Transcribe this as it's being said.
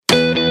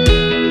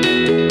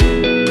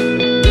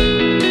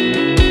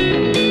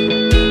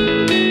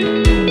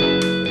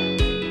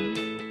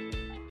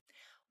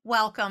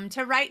Welcome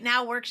to Write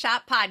Now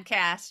Workshop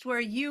Podcast, where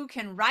you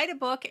can write a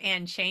book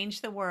and change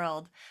the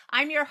world.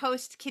 I'm your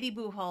host, Kitty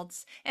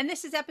Buchholz, and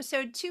this is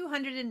episode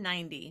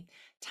 290,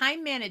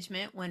 Time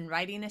Management When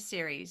Writing a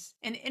Series,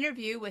 an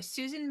interview with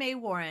Susan May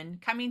Warren,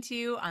 coming to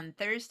you on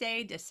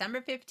Thursday,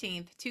 December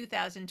 15th,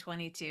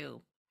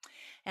 2022.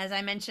 As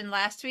I mentioned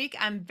last week,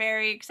 I'm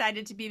very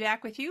excited to be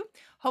back with you.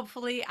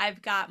 Hopefully,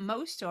 I've got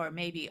most or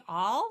maybe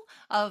all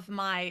of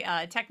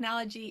my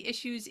technology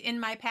issues in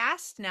my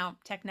past. Now,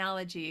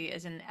 technology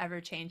is an ever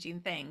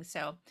changing thing.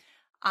 So,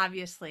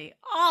 obviously,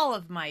 all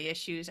of my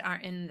issues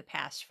aren't in the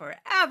past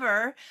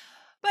forever,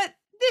 but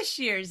this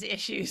year's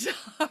issues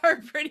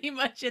are pretty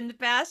much in the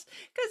past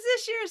because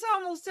this year's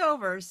almost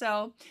over.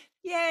 So,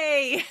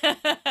 yay!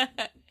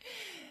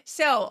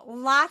 So,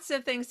 lots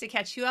of things to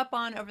catch you up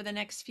on over the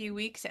next few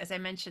weeks. As I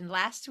mentioned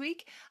last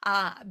week,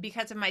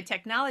 because of my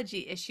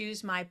technology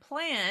issues, my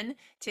plan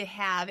to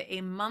have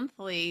a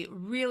monthly,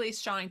 really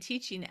strong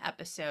teaching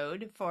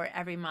episode for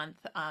every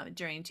month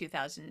during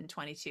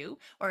 2022,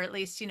 or at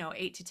least,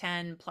 8 to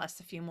 10 plus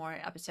a few more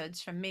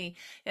episodes from me.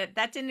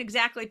 That didn't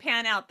exactly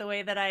pan out the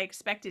way that I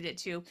expected it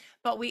to,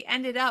 but we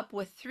ended up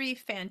with 3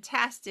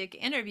 fantastic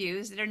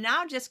interviews that are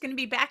now just going to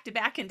be back to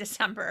back in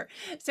December.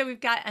 So we've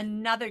got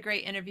another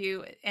great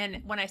interview.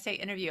 And when I say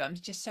interview, I'm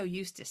just so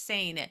used to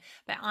saying it.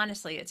 But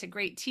honestly, it's a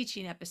great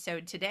teaching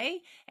episode today.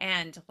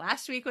 And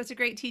last week was a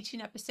great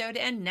teaching episode.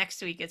 And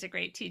next week is a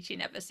great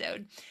teaching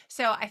episode.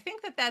 So I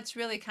think that that's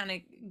really kind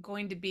of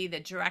going to be the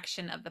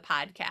direction of the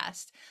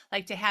podcast,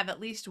 like to have at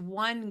least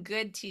one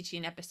good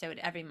teaching episode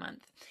every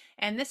month.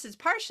 And this is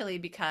partially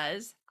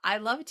because I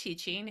love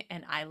teaching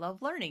and I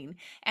love learning.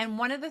 And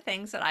one of the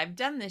things that I've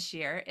done this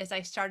year is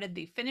I started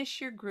the Finish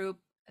Your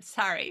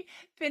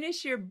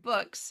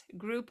Books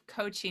group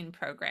coaching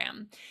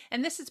program.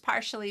 And this is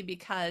partially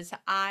because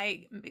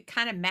I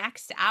kind of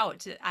maxed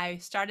out. I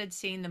started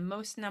seeing the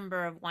most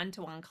number of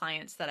one-to-one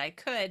clients that I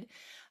could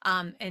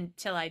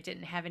until I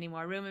didn't have any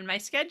more room in my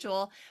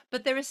schedule.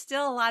 But there was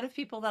still a lot of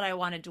people that I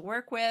wanted to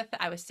work with.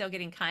 I was still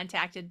getting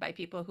contacted by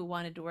people who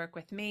wanted to work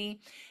with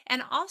me.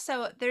 And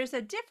also, there's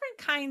a different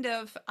kind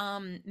of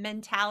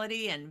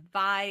mentality and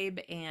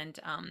vibe and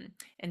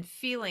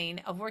feeling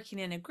of working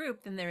in a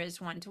group than there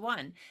is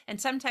one-to-one. And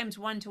sometimes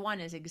one-to-one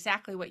is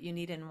exactly what you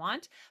need and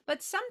want,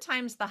 but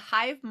sometimes the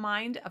hive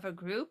mind of a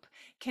group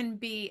can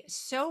be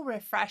so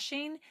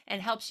refreshing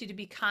and helps you to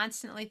be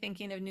constantly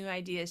thinking of new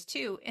ideas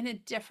too in a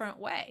different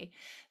way.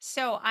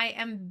 So I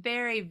am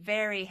very,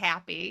 very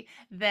happy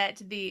that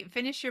the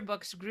Finish Your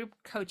Books group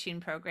coaching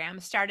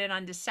program started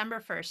on December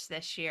 1st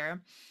this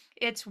year.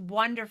 It's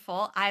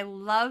wonderful. I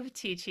love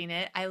teaching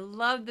it. I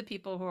love the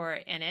people who are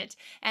in it,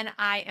 and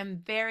I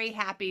am very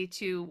happy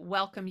to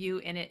welcome you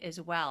in it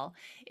as well.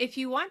 If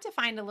you want to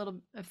find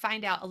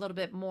out a little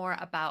bit more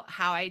about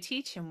how I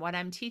teach and what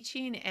I'm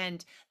teaching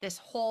and this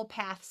whole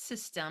path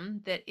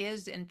system that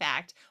is in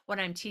fact what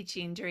I'm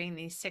teaching during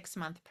these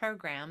 6-month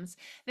programs,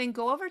 then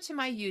go over to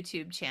my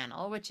YouTube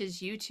channel, which is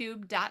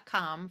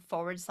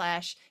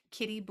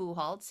youtube.com/Kitty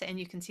Buchholz, and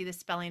you can see the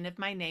spelling of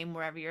my name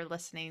wherever you're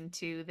listening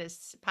to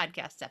this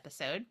podcast episode.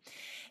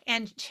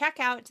 And check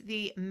out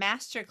the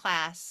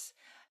masterclass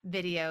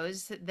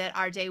videos that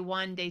are day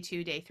 1, day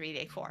 2, day 3,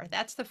 day 4.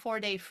 That's the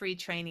 4-day free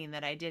training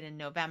that I did in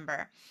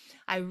November.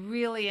 I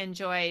really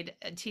enjoyed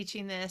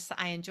teaching this.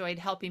 I enjoyed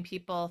helping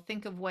people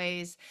think of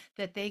ways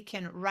that they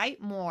can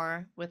write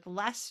more with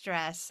less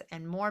stress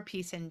and more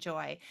peace and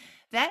joy.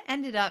 That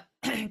ended up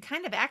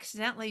kind of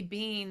accidentally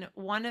being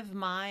one of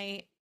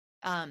my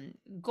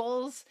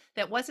goals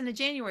that wasn't a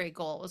January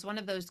goal. It was one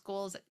of those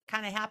goals that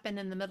kind of happened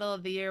in the middle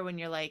of the year when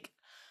you're like,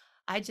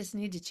 I just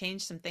need to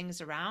change some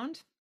things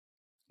around.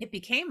 It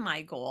became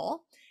my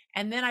goal.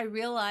 And then I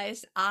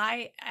realized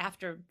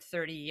after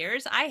 30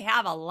 years, I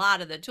have a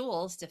lot of the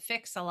tools to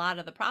fix a lot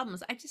of the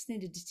problems. I just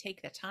needed to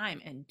take the time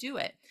and do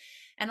it.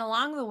 And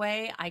along the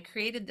way, I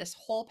created this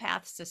whole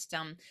path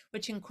system,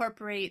 which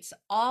incorporates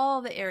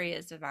all the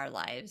areas of our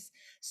lives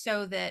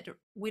so that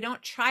we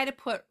don't try to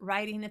put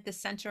writing at the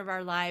center of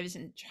our lives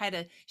and try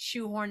to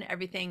shoehorn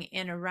everything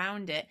in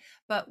around it,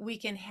 but we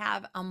can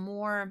have a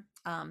more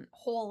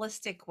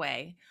holistic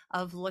way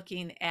of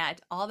looking at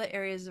all the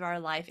areas of our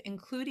life,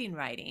 including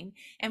writing.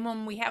 And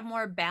when we have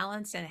more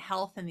balance and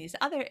health in these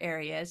other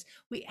areas,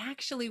 we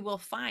actually will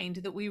find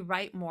that we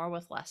write more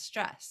with less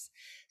stress.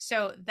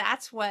 So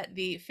that's what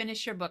the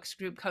Finish Your Books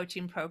group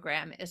coaching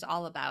program is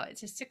all about.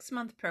 It's a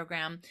 6-month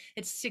program.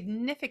 It's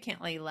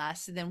significantly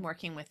less than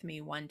working with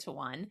me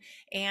one-to-one.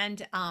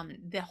 And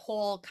the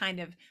whole kind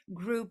of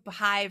group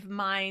hive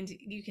mind,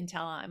 you can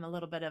tell I'm a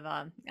little bit of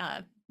a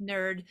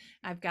nerd.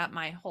 I've got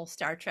my whole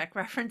Star Trek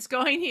reference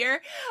going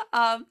here.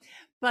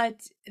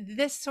 But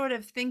this sort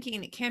of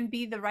thinking can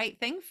be the right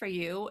thing for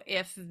you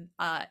if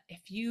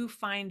you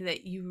find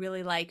that you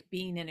really like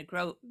being in a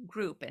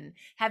group and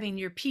having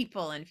your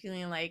people and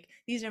feeling like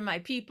these are my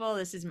people,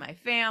 this is my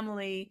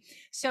family.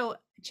 So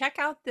check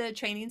out the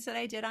trainings that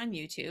I did on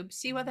YouTube,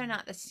 see whether or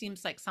not this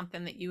seems like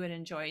something that you would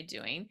enjoy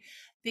doing.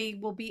 They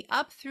will be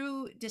up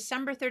through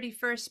December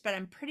 31st, but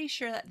I'm pretty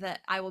sure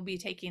that I will be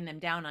taking them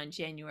down on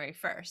January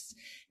 1st.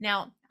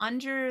 Now,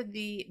 under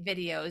the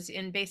videos,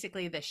 in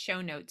basically the show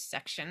notes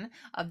section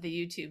of the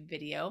YouTube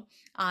video,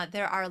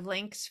 there are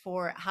links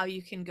for how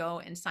you can go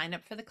and sign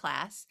up for the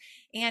class.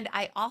 And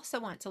I also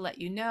want to let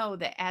you know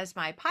that as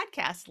my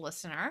podcast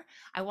listener,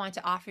 I want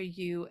to offer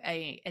you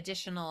a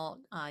additional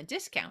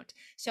discount.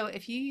 So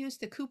if you use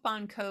the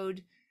coupon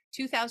code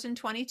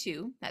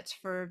 2022, that's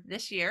for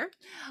this year,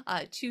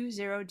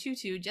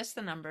 2022, just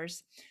the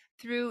numbers,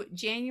 through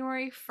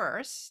January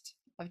 1st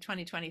of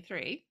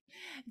 2023,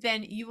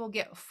 then you will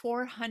get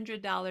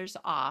 $400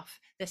 off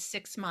the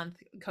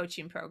 6-month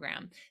coaching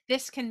program.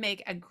 This can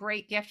make a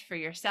great gift for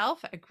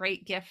yourself, a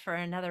great gift for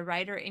another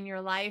writer in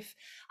your life.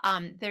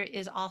 There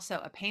is also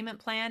a payment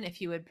plan.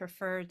 If you would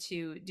prefer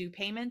to do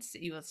payments,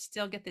 you will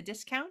still get the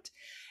discount.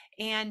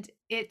 And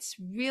it's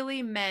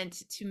really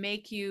meant to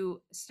make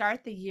you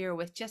start the year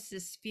with just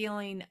this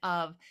feeling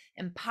of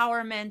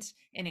empowerment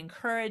and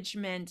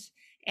encouragement,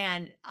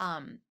 and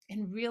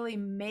really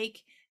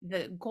make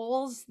the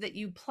goals that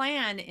you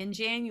plan in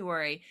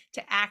January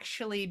to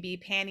actually be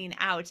panning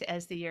out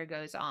as the year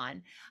goes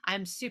on.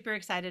 I'm super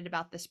excited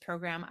about this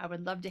program. I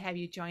would love to have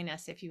you join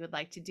us if you would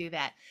like to do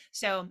that.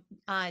 So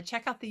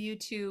check out the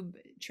YouTube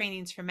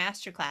trainings for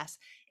Masterclass.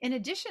 In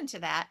addition to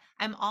that,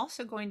 I'm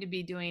also going to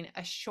be doing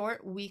a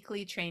short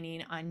weekly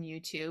training on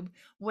YouTube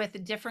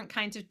with different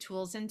kinds of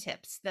tools and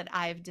tips that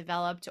I've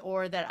developed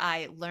or that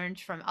I learned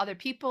from other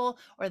people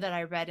or that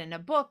I read in a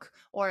book,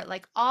 or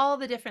like all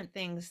the different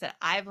things that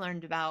I've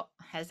learned about,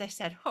 as I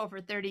said, over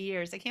 30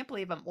 years. I can't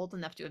believe I'm old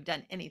enough to have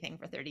done anything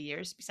for 30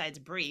 years besides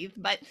breathe,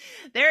 but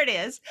there it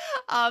is.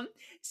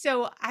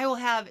 So I will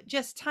have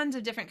just tons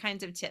of different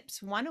kinds of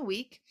tips, one a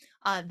week.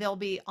 They'll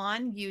be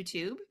on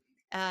YouTube.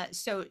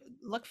 So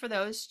look for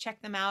those,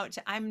 check them out.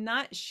 I'm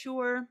not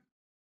sure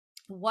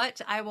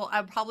what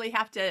I'll probably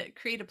have to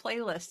create a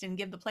playlist and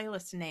give the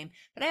playlist a name,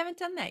 but I haven't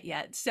done that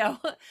yet. So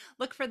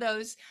look for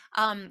those.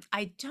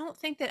 I don't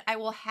think that I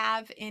will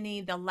have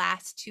any the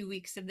last 2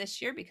 weeks of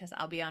this year because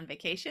I'll be on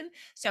vacation.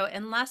 So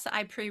unless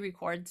I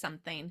pre-record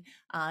something,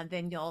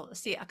 then you'll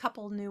see a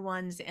couple new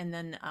ones, and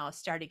then I'll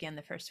start again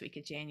the first week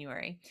of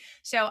January.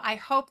 So I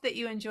hope that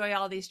you enjoy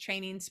all these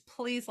trainings.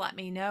 Please let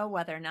me know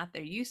whether or not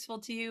they're useful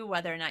to you,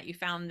 whether or not you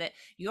found that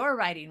you're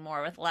writing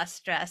more with less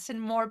stress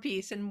and more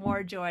peace and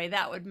more joy.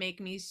 That would make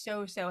me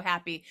so, so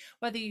happy.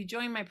 Whether you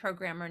join my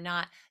program or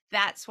not,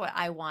 that's what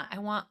I want. I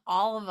want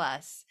all of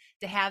us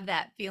to have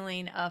that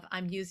feeling of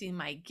I'm using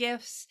my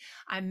gifts.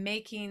 I'm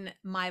making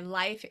my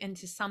life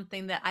into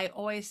something that I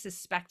always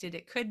suspected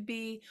it could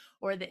be,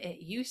 or that it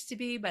used to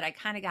be, but I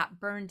kind of got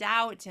burned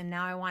out and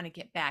now I want to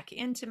get back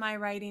into my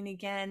writing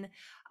again.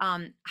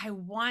 I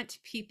want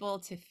people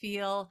to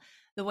feel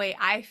the way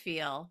I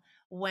feel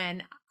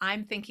when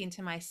I'm thinking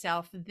to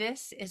myself,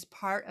 this is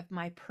part of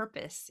my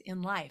purpose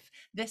in life.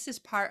 This is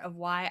part of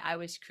why I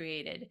was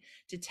created,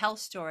 to tell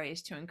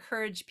stories, to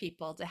encourage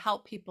people, to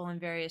help people in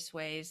various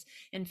ways,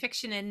 in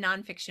fiction and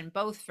nonfiction,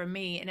 both for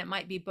me, and it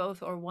might be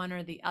both or one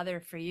or the other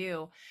for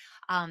you.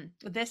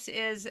 This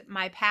is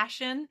my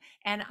passion,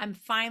 and I'm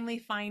finally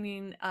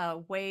finding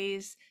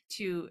ways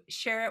to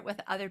share it with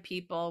other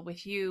people,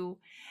 with you,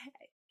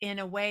 in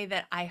a way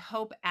that I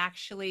hope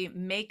actually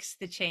makes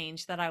the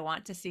change that I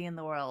want to see in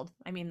the world.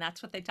 I mean,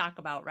 that's what they talk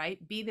about, right?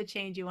 Be the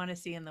change you want to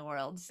see in the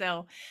world.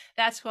 So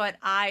that's what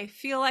I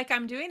feel like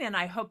I'm doing. And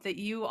I hope that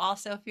you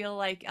also feel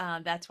like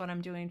that's what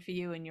I'm doing for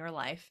you in your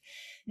life.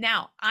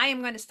 Now, I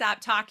am going to stop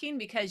talking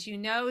because you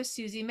know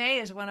Susie May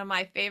is one of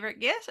my favorite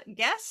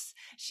guests.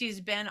 She's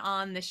been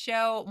on the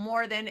show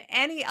more than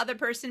any other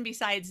person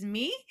besides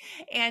me,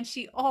 and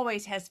she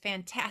always has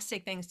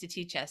fantastic things to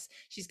teach us.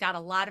 She's got a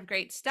lot of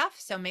great stuff,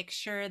 so make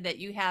sure that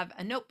you have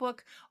a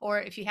notebook,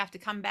 or if you have to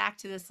come back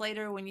to this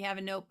later when you have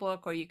a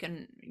notebook, or you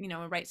can,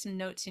 write some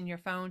notes in your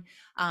phone.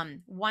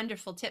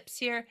 Wonderful tips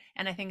here,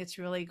 and I think it's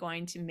really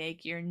going to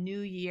make your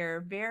new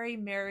year very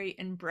merry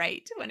and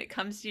bright when it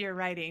comes to your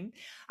writing.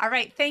 All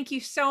right, thank you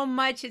so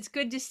much. It's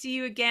good to see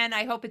you again.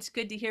 I hope it's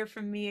good to hear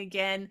from me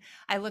again.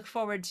 I look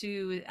forward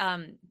to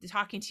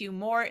talking to you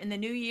more in the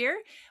new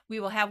year. We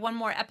will have one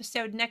more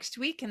episode next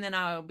week, and then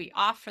I'll be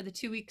off for the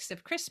 2 weeks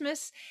of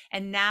Christmas.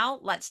 And now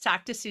let's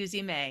talk to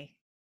Susie May.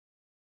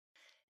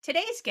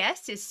 Today's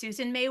guest is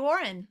Susan May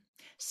Warren.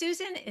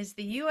 Susan is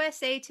the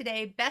USA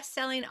Today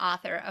best-selling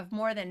author of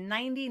more than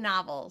 90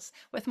 novels,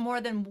 with more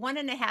than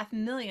 1.5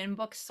 million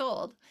books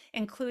sold,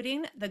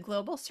 including the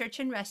Global Search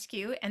and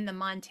Rescue and the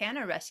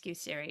Montana Rescue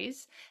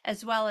series,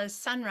 as well as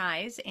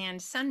Sunrise and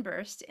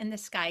Sunburst in the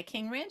Sky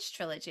King Ranch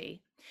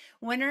trilogy.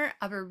 Winner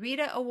of a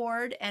Rita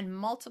Award and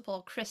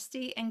multiple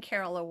Christy and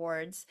Carol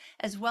Awards,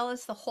 as well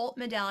as the Holt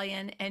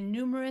Medallion and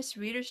numerous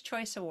Reader's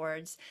Choice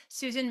Awards,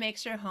 Susan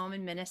makes her home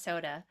in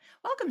Minnesota.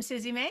 Welcome,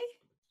 Susie May.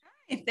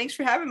 Hi, thanks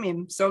for having me.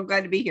 I'm so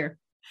glad to be here.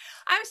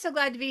 I'm so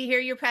glad to be here.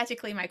 You're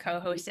practically my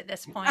co-host at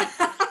this point.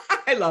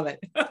 I love it.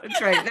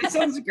 That's right. That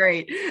sounds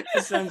great.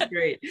 That sounds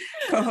great.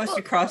 Co-host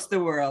across the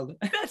world.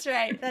 That's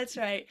right. That's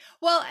right.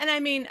 Well, and I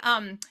mean,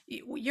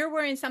 you're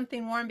wearing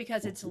something warm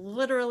because it's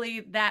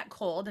literally that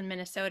cold in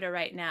Minnesota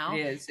right now.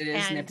 It is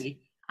And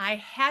nippy. I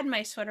had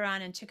my sweater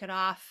on and took it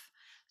off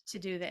to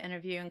do the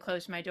interview and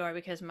closed my door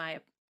because my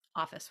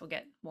office will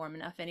get warm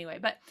enough anyway.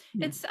 But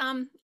it's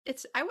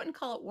I wouldn't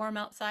call it warm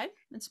outside.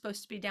 It's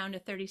supposed to be down to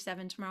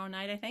 37 tomorrow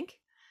night, I think.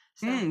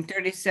 So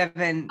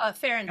 37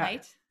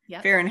 Fahrenheit.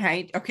 Yep.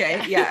 Fahrenheit.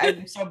 Okay. Yeah.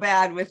 I'm so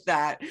bad with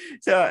that.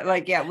 So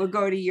like, yeah, we'll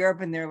go to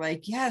Europe and they're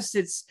like, yes,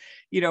 it's,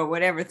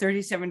 whatever,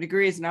 37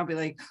 degrees. And I'll be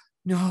like,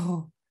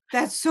 no,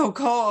 that's so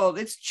cold.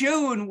 It's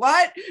June.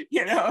 What?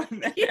 Yeah.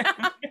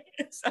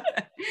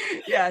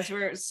 Yes,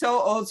 we're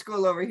so old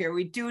school over here.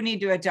 We do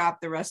need to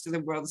adopt the rest of the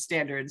world's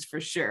standards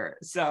for sure.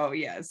 So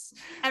yes.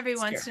 Every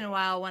once in a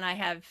while when I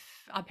have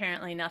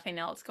apparently nothing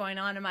else going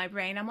on in my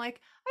brain, I'm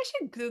like, I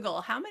should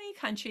Google how many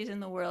countries in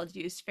the world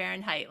use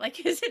Fahrenheit.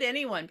 Like, is it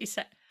anyone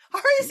besides,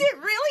 or is it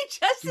really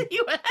just the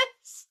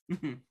US?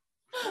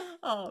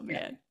 Oh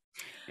man.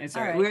 It's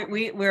all right.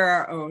 We're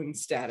our own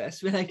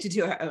status. We like to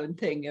do our own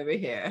thing over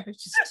here.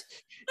 Just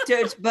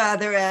don't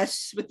bother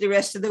us with the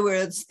rest of the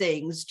world's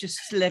things.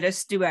 Just let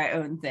us do our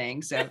own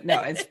thing. So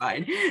no, it's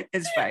fine.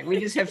 It's fine. We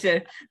just have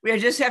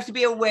to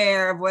be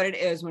aware of what it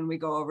is when we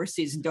go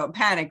overseas, and don't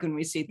panic when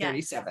we see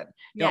 37.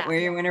 Don't wear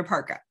your winter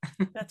parka.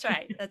 That's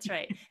right. That's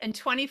right. And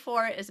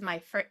 24 is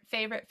my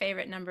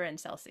favorite number in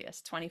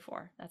Celsius.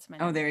 24. That's my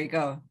number. Oh, there you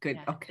go. Good.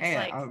 Yeah, okay.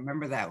 Like I'll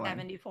remember that one.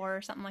 74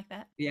 or something like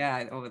that.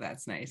 Yeah. Oh,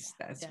 that's nice.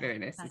 That's very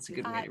nice. That's a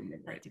good way to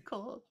remember it. Too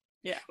cold.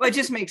 Yeah. Well, it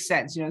just makes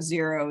sense.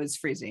 0 is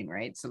freezing,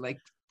 right? So like,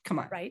 come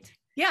on. Right.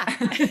 Yeah.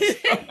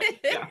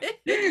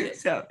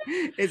 So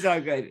it's all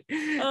good.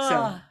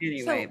 So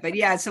anyway, but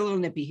yeah, it's a little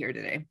nippy here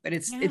today, but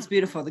it's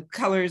beautiful. The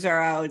colors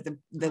are out.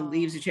 The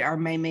leaves are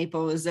my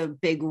maple is a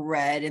big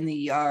red in the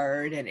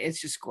yard, and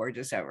it's just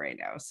gorgeous out right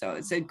now. So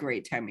it's a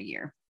great time of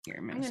year here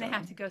in Minnesota. I'm gonna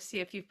have to go see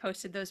if you've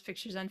posted those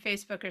pictures on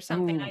Facebook or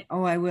something.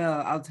 I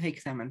will. I'll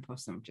take them and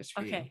post them just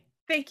for you. Okay.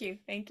 Thank you.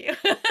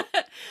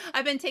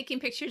 I've been taking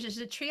pictures. There's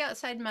a tree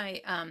outside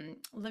my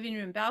living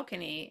room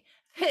balcony.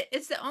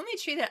 It's the only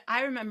tree that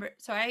I remember.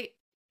 So I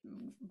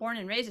born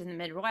and raised in the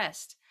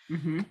Midwest.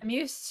 Mm-hmm. I'm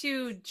used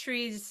to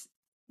trees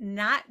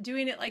not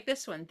doing it like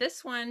this one.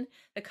 This one,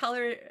 the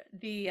color,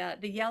 the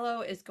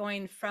yellow is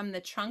going from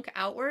the trunk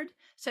outward.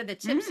 So the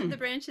tips of the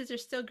branches are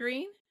still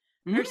green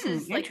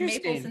versus like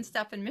maples and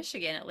stuff in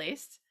Michigan, at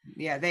least.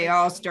 Yeah, they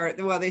all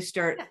start. Well, they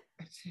start.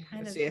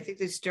 Let's see. I think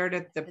they start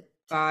at the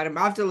bottom.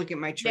 I'll have to look at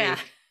my tree. Yeah.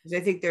 I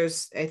think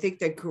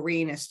the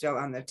green is still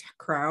on the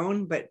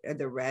crown, but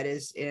the red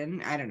is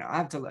in. I don't know. I'll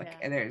have to look. Yeah.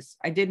 And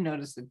I did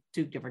notice the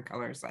 2 different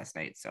colors last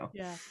night. So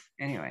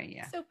anyway,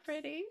 yeah. So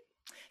pretty.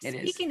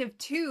 Speaking of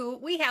 2,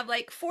 we have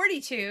like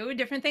 42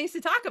 different things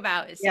to talk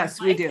about. Yes,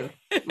 we do.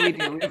 We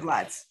have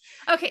lots.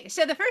 Okay,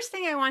 so the first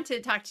thing I want to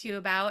talk to you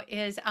about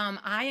is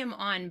I am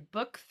on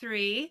book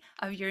 3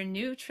 of your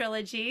new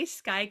trilogy,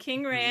 Sky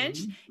King Ranch.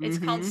 It's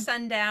called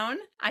Sundown.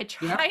 I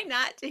try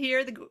not to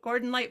hear the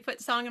Gordon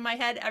Lightfoot song in my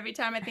head every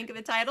time I think of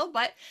the title,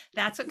 but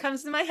that's what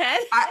comes to my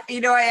head.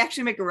 I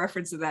actually make a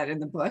reference to that in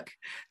the book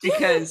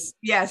because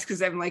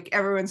I'm like,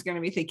 everyone's going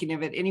to be thinking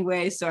of it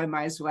anyway, so I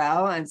might as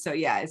well. And so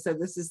so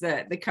this is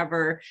the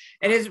cover,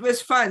 and it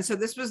was fun. So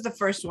this was the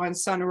first one,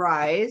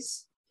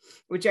 Sunrise,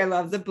 which I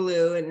love, the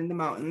blue and in the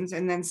mountains,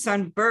 and then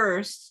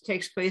Sunburst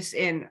takes place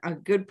in a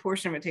good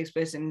portion of it takes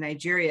place in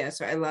Nigeria.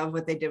 So I love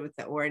what they did with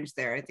the orange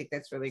there. I think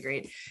that's really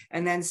great.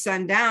 And then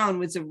Sundown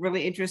was a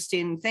really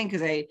interesting thing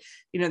because they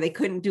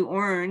couldn't do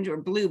orange or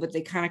blue, but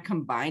they kind of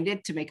combined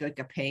it to make like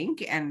a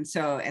pink. And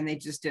they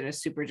just did a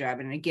super job.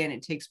 And again,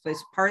 it takes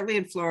place partly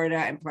in Florida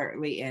and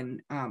partly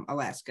in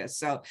Alaska.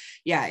 So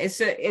yeah,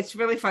 it's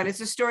really fun.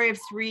 It's a story of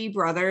 3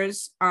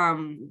 brothers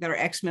that are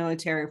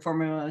ex-military,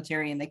 former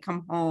military, and they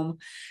come home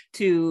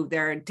to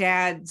their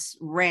dad's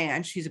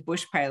ranch. He's a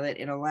bush pilot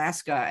in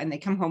Alaska, and they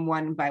come home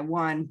one by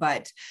one,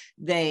 but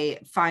they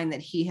find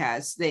that he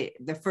has in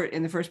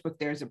the first book,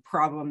 there's a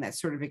problem that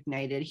sort of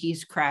ignited.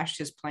 He's crashed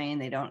his plane.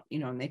 They don't,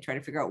 and they try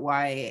to figure out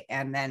why.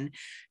 And then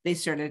they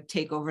sort of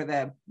take over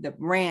the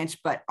ranch,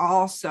 but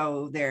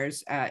also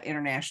there's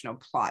international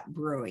plot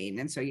brewing.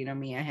 And so,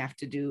 me, I have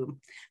to do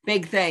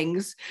big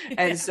things.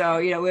 And so,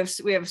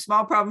 we have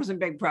small problems and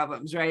big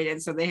problems, right?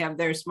 And so they have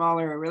their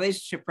smaller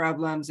relationship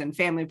problems and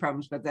family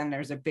problems, but then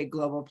there's a big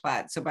global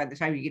plot. So by the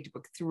time you get to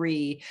book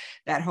 3,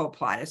 that whole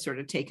plot is sort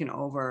of taken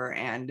over,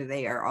 and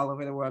they are all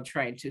over the world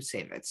trying to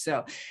save it.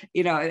 So,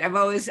 I've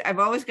always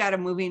got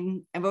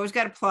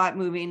a plot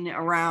moving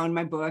around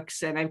my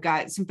books, and I've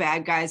got some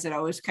bad guys that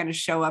always kind of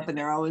show up, and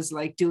they're always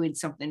like doing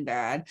something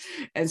bad.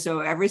 And so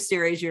every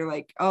series you're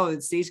like, oh,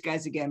 it's these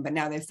guys again, but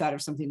now they've thought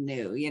of something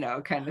new,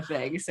 kind of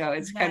thing. So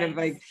it's kind of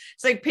like,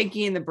 it's like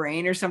Pinky and the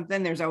Brain or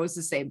something. There's always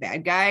the same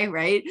bad guy,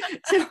 right?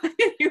 So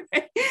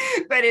anyway,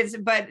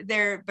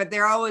 but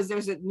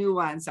there's a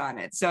nuance on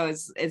it. So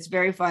it's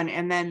very fun.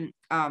 And then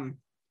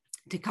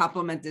to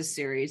complement this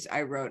series,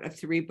 I wrote a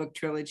 3-book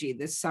trilogy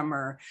this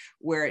summer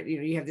where,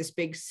 you have this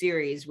big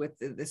series with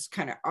this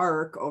kind of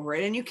arc over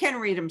it, and you can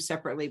read them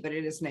separately, but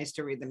it is nice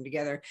to read them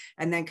together.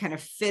 And then kind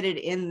of fitted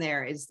in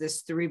there is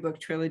this 3-book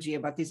trilogy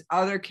about these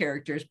other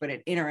characters, but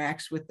it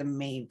interacts with the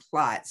main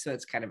plot. So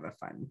it's kind of a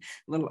fun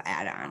little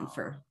add-on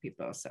for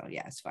people. So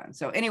yeah, it's fun.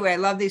 So anyway, I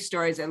love these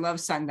stories. I love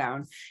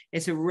Sundown.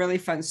 It's a really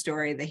fun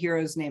story. The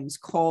hero's name is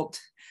Colt.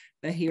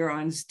 The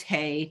heroine's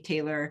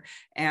Taylor,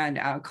 and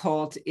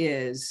Colt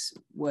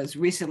was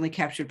recently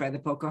captured by the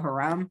Boko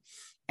Haram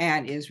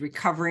and is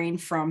recovering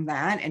from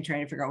that and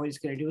trying to figure out what he's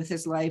going to do with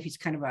his life. He's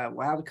kind of a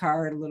wild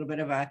card, a little bit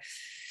of a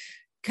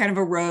kind of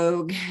a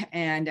rogue,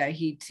 and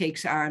he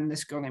takes on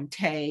this girl named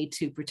Tay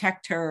to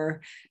protect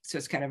her. So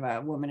it's kind of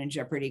a woman in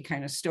jeopardy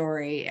kind of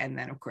story. And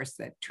then of course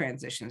that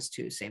transitions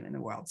to saving the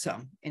world.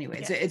 So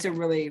anyway, it's a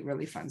really,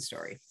 really fun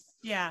story.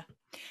 Yeah.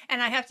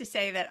 And I have to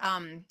say that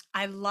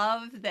I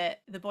love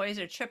that the boys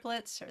are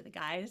triplets, or the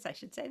guys, I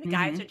should say. The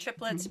guys are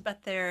triplets,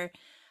 but they're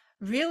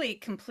really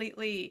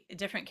completely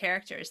different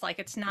characters. Like,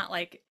 it's not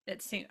like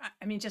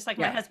I mean, just like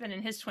my husband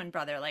and his twin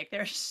brother, like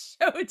they're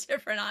so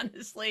different,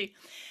 honestly.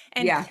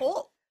 And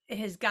Colt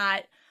has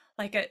got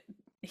like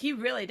he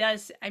really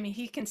does. I mean,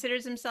 he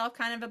considers himself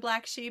kind of a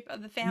black sheep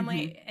of the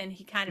family, and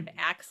he kind of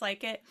acts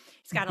like it.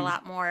 He's got a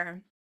lot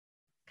more,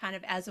 kind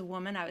of, as a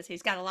woman, I would say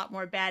he's got a lot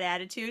more bad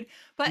attitude.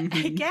 But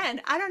again,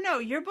 I don't know,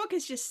 your book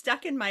is just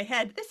stuck in my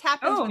head. This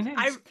happens with,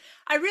 nice.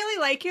 I really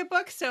like your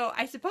book, so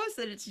I suppose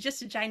that it's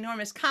just a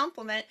ginormous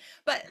compliment.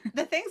 But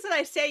the things that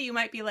I say, you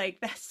might be like,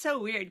 that's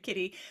so weird,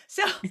 Kitty.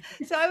 So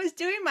I was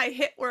doing my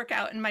HIIT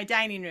workout in my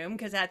dining room,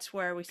 because that's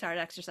where we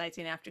started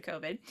exercising after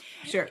COVID.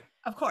 Sure.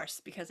 Of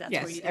course, because that's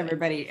where you do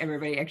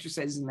everybody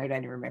exercises in their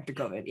dining room after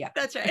COVID. Yeah,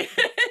 that's right.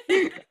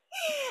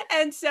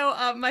 And so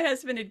my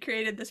husband had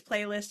created this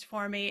playlist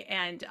for me,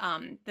 and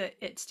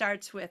it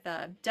starts with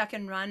Duck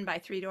and Run by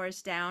Three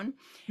Doors Down.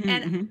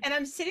 And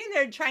I'm sitting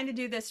there trying to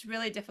do this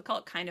really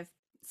difficult kind of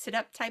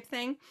sit-up type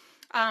thing.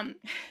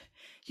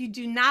 You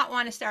do not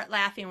want to start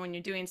laughing when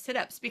you're doing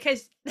sit-ups,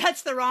 because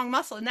that's the wrong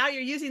muscle. Now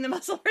you're using the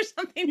muscle for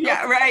something else.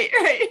 Yeah,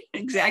 right.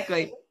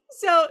 Exactly.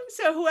 So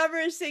whoever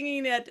is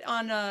singing it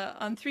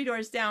on Three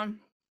Doors Down,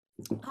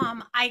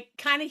 I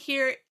kind of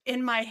hear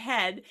in my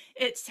head,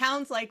 it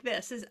sounds like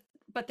this,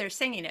 but they're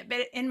singing it.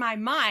 But in my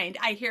mind,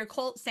 I hear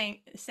Colt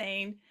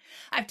saying,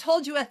 "I've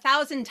told you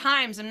 1,000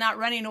 times I'm not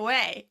running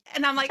away."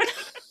 And I'm like, and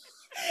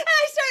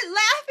I start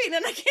laughing,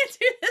 and I can't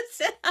do the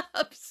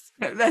sit-ups.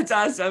 That's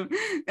awesome.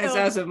 That's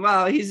awesome.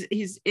 Wow,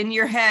 he's in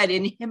your head,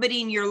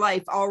 inhibiting your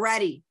life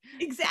already.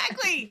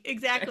 Exactly.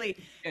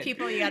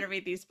 People, you got to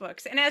read these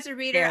books. And as a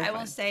reader, I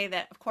will say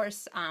that, of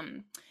course,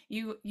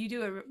 you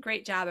do a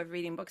great job of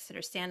reading books that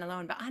are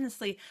standalone, but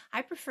honestly,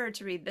 I prefer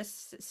to read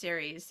this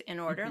series in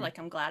order. Like,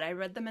 I'm glad I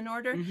read them in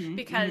order,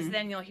 because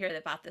then you'll hear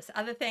about this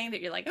other thing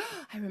that you're like,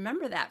 oh, I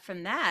remember that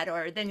from that,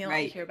 or then you'll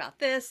hear about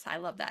this. I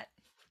love that.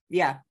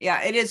 Yeah,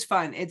 it is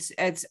fun.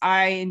 It's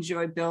I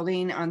enjoy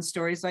building on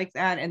stories like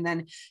that, and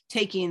then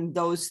taking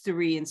those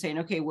 3 and saying,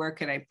 okay, where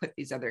can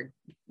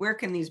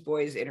these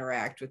boys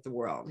interact with the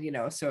world?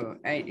 So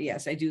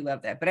I do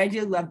love that. But I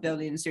do love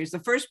building a series. The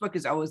first book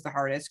is always the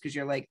hardest, because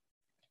you're like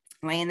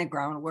laying the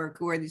groundwork.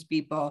 Who are these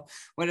people?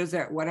 What are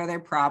their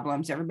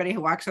problems? Everybody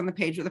who walks on the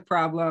page with a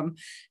problem,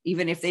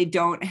 even if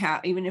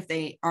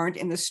they aren't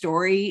in the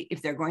story,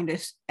 if they're going to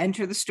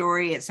enter the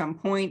story at some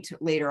point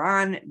later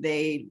on,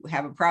 they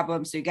have a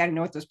problem. So you got to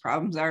know what those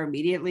problems are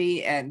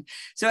immediately. And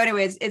so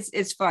anyways,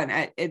 it's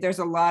fun. There's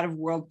a lot of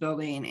world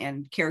building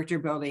and character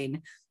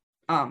building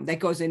that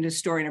goes into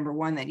story number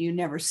 1 that you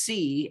never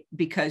see,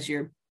 because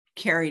you're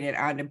carrying it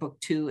on to book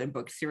 2 and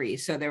book 3.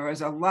 So there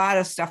was a lot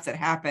of stuff that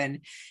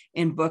happened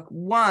in book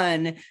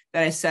 1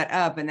 that I set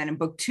up. And then in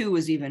book 2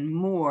 was even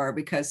more,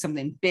 because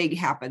something big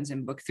happens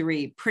in book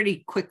 3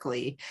 pretty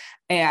quickly,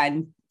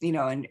 and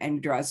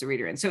and draws the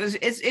reader in. So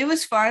it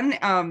was fun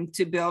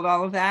to build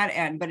all of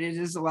that. But it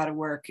is a lot of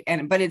work.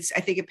 But I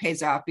think it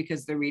pays off,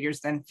 because the readers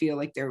then feel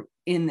like they're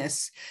in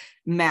this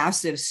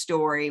massive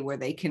story where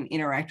they can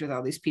interact with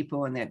all these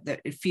people, and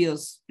that it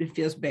feels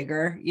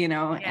bigger,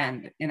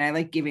 and I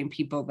like giving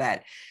people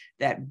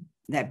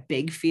that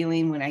big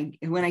feeling when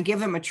I give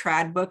them a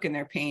trad book and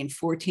they're paying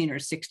 $14 or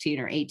 $16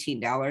 or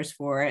 $18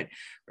 for it,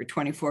 or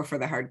 $24 for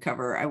the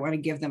hardcover. I want to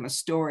give them a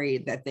story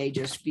that they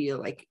just feel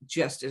like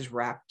just is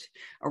wrapped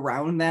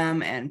around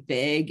them and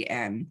big,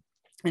 and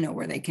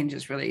where they can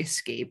just really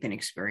escape and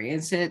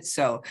experience it.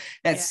 So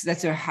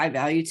that's a high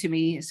value to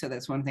me. So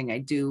that's one thing I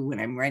do when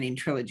I'm writing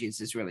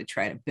trilogies, is really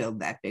try to build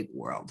that big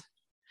world.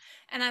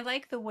 And I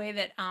like the way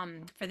that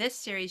for this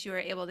series, you were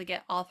able to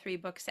get all 3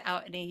 books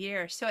out in a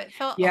year. So it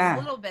felt a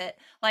little bit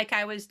like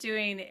I was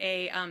doing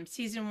a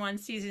season 1,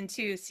 season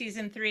 2,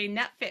 season 3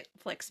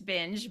 Netflix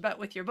binge, but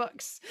with your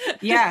books.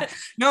 Yeah,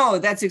 no,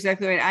 that's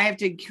exactly right. I have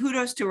to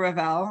kudos to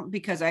Revell,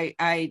 because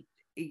I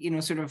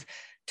sort of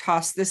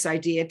tossed this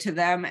idea to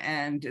them,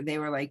 and they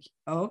were like,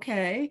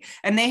 okay.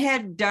 And they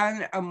had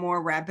done a more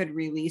rapid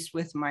release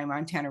with my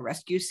Montana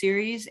Rescue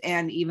series,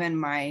 and even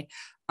my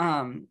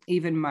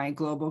even my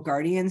Global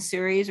Guardian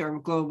series, or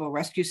Global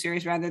Rescue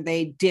series rather,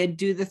 they did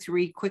do the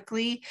 3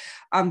 quickly,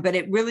 but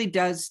it really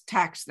does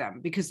tax them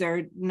because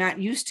they're not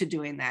used to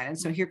doing that. And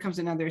so here comes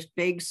another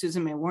big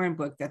Susan May Warren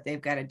book that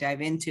they've got to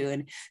dive into,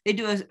 and they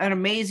do an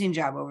amazing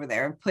job over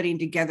there of putting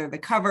together the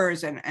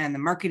covers and the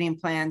marketing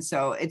plan.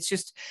 So it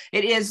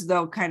is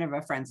though kind of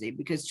a frenzy,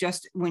 because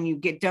just when you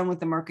get done with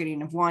the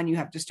marketing of one, you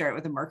have to start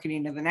with the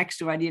marketing of the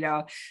next one,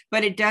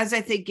 but it does,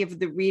 I think, give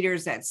the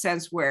readers that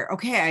sense where,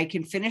 okay, I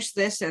can finish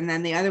this, and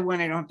then the other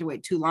one I don't have to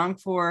wait too long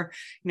for.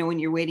 When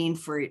you're waiting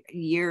for a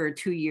year or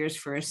 2 years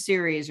for a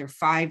series, or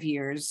 5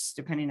 years,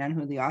 depending on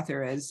who the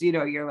author is,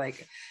 you're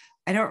like,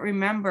 I don't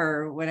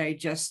remember what I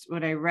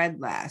read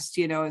last,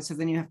 and so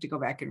then you have to go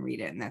back and read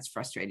it, and that's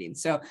frustrating.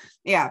 So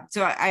yeah,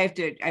 so I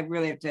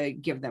really have to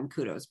give them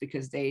kudos,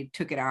 because they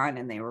took it on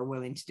and they were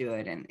willing to do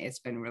it. And it's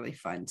been really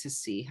fun to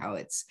see how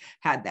it's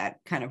had that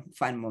kind of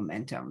fun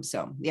momentum.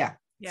 So yeah,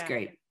 it's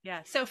great.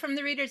 Yeah. So from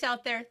the readers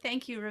out there,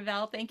 thank you,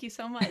 Ravel. Thank you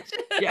so much.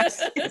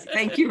 Yes.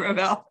 Thank you,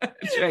 Ravel.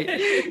 That's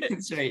right.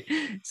 That's right.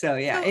 So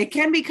yeah, it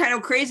can be kind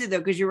of crazy though,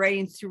 because you're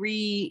writing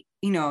 3,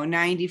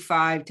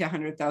 95 to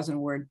 100,000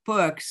 word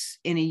books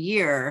in a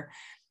year.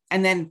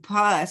 And then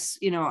plus,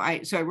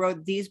 I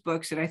wrote these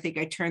books, and I think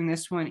I turned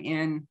this one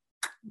in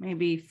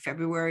maybe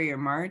February or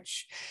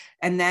March.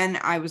 And then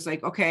I was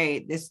like,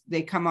 okay,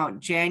 they come out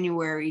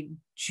January,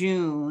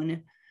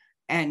 June,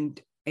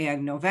 and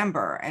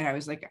November. And I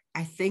was like,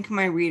 I think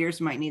my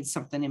readers might need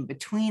something in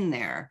between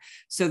there.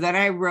 So then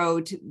I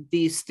wrote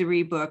these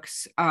 3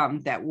 books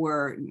that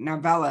were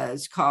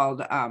novellas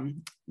called,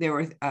 they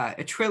were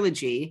a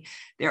trilogy.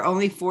 They're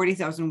only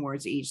 40,000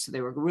 words each. So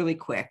they were really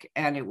quick.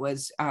 And it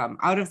was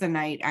Out of the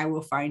Night, I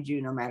Will Find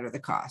You No Matter the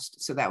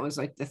Cost. So that was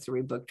like the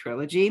 3-book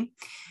trilogy.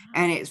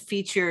 And it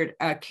featured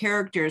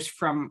characters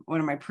from one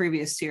of my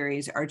previous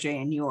series,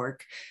 RJ and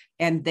York.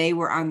 And they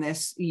were on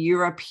this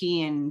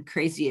European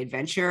crazy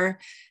adventure,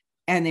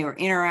 and they were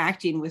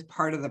interacting with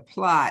part of the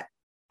plot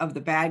of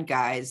the bad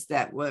guys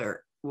that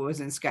was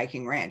in Sky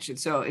King Ranch. And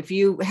so if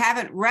you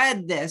haven't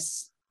read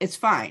this, it's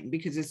fine,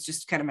 because it's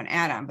just kind of an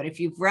add-on. But if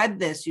you've read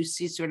this, you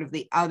see sort of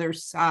the other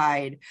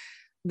side,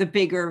 the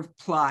bigger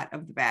plot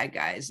of the bad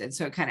guys. And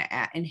so it kind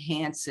of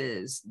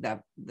enhances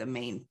the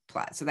main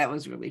plot. So that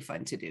was really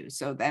fun to do.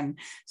 So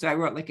I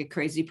wrote like a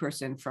crazy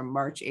person from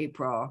March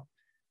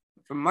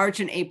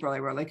and April, I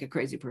wrote like a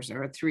crazy person. I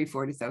wrote 3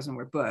 40,000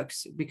 word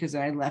books, because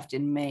I left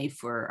in May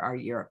for our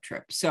Europe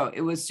trip. So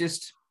it was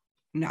just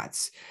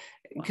nuts,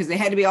 because they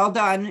had to be all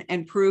done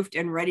and proofed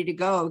and ready to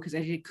go, because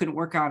I couldn't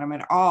work on them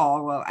at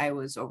all while I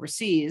was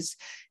overseas,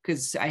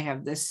 because I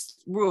have this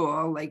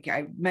rule, like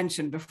I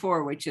mentioned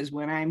before, which is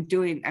when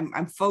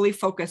I'm fully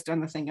focused on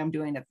the thing I'm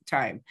doing at the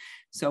time.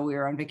 So we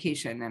were on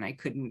vacation and I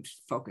couldn't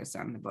focus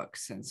on the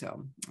books. And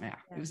so, yeah,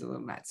 it was a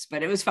little nuts,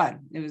 but it was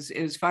fun. It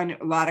was fun.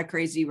 A lot of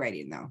crazy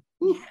writing though.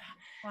 Yeah.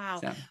 Wow.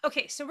 So.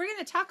 Okay. So we're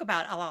going to talk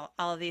about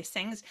all of these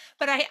things,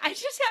 but I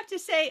just have to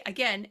say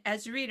again,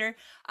 as a reader,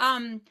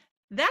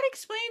 that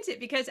explains it,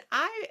 because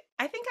I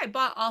think I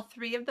bought all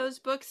 3 of those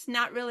books,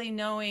 not really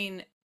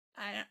knowing.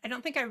 I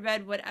don't think I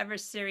read whatever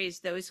series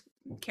those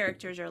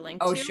characters are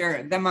linked to. Oh,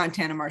 sure. The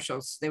Montana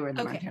Marshals. They were in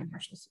the Montana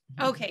Marshals.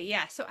 Okay.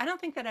 Yeah. So I don't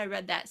think that I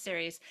read that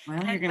series.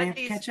 Well, you're going to have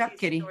to catch up,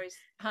 Kitty.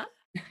 Huh?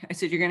 I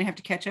said, you're going to have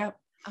to catch up.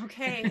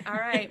 Okay. All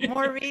right.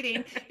 More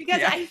reading,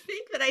 because I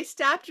think that I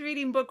stopped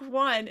reading book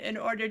 1 in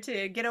order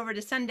to get over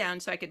to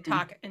Sundown so I could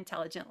talk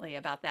intelligently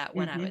about that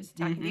when I was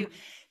talking to you.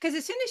 Because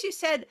as soon as you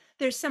said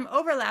there's some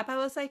overlap, I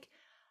was like,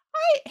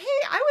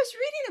 I was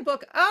reading a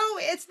book. Oh,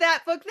 it's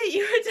that book that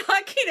you were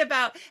talking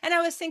about. And I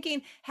was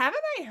thinking,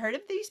 haven't I heard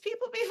of these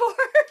people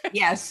before?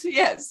 Yes,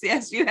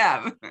 you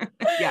have.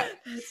 Yeah.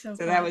 So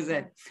that was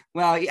it.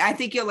 Well, I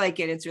think you'll like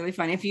it. It's really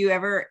fun. If you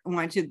ever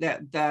wanted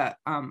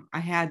I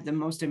had the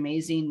most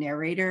amazing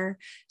narrator.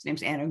 His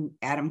name's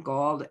Adam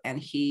Gold, and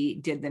he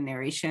did the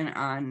narration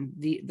on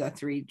the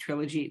 3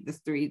 trilogy, the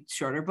 3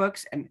 shorter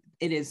books. And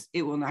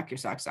it will knock your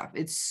socks off.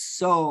 It's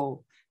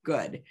so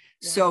good.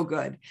 So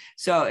good.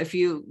 So if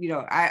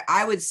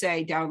I would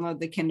say download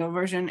the Kindle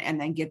version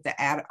and then get the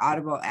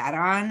Audible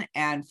add-on,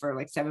 and for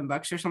like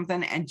 $7 or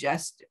something, and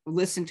just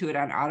listen to it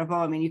on Audible.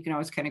 I mean, you can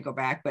always kind of go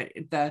back, but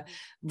he does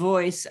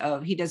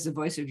the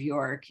voice of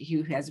York,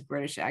 who has a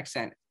British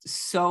accent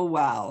so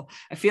well.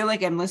 I feel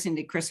like I'm listening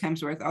to Chris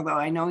Hemsworth, although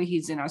I know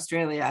he's in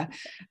Australia.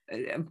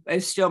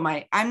 It's still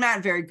I'm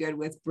not very good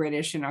with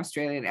British and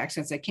Australian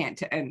accents. I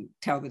can't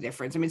tell the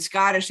difference. I mean,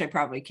 Scottish, I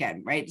probably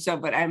can, right? So,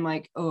 but I'm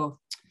like, oh,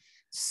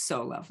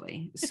 so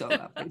lovely. So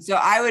So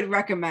I would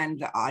recommend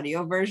the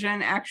audio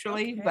version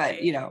actually, but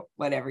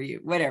whatever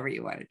you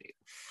want to do.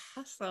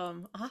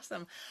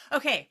 Awesome.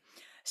 Okay.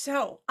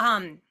 So,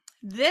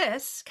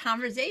 this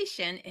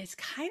conversation is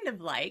kind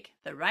of like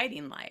the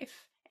writing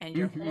life and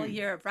your whole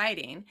year of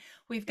writing.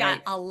 We've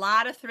got a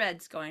lot of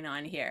threads going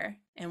on here.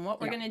 And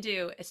what we're going to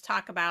do is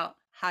talk about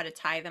how to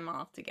tie them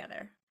all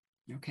together.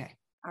 Okay.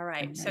 All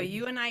right. So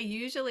you and I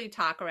usually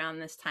talk around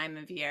this time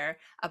of year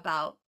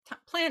about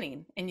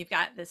planning, and you've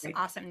got this Right.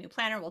 awesome new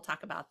planner. We'll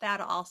talk about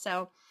that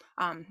also.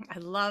 I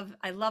love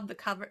the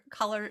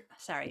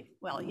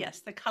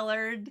the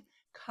colored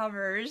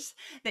covers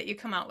that you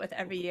come out with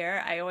every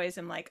year. I always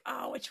am like,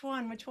 oh, which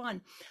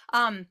one?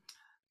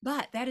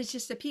 But that is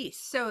just a piece.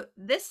 So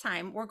this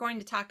time we're going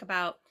to talk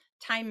about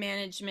time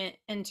management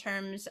in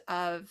terms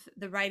of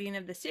the writing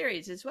of the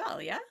series as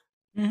well. Yeah.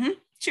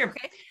 Sure.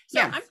 Okay. So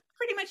Yeah. I'm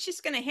pretty much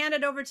just going to hand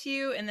it over to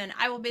you, and then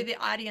I will be the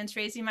audience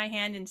raising my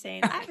hand and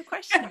saying, I have a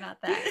question about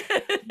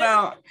that.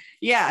 Well,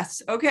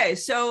 yes. Okay.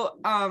 So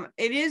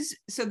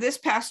so this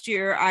past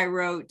year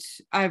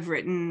I've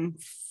written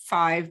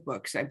 5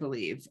 books, I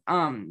believe,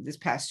 this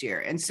past year.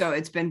 And so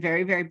it's been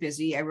very, very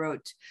busy. I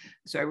wrote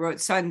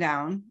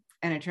Sundown,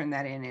 and I turned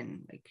that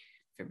in like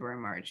February,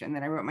 March. And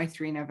then I wrote my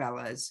 3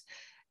 novellas.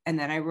 And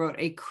then I wrote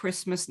a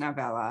Christmas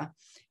novella.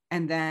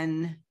 And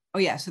then, oh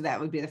yeah, so that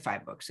would be the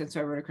 5 books. And so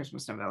I wrote a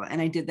Christmas novella, and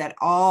I did that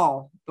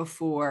all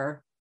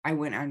before I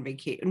went on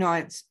vacation.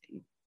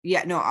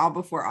 All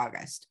before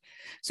August.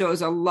 So it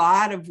was a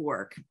lot of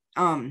work.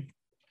 And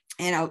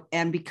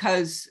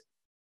because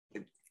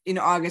in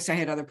August I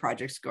had other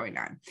projects going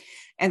on.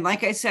 And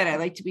like I said, I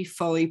like to be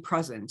fully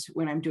present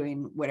when I'm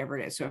doing whatever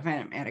it is. So if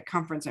I'm at a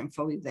conference, I'm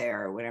fully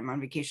there. When I'm on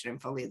vacation, I'm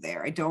fully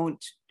there. I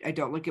don't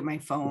look at my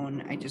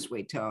phone. I just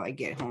wait till I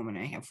get home and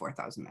I have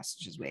 4,000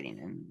 messages waiting,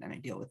 and then I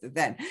deal with it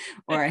then,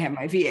 or I have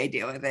my VA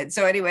deal with it.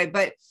 So anyway,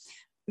 but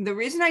the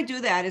reason I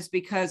do that is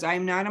because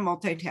I'm not a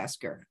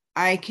multitasker.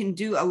 I can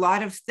do a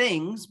lot of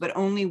things, but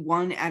only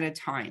one at a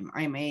time.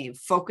 I'm a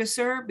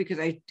focuser because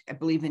I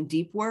believe in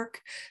deep work.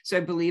 So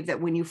I believe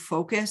that when you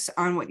focus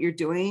on what you're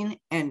doing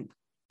and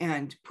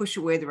push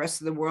away the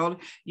rest of the world,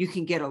 you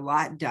can get a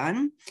lot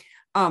done.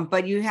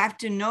 But you have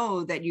to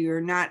know that you're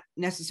not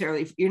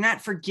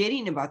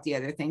forgetting about the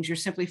other things. You're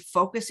simply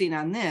focusing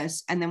on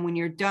this. And then when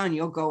you're done,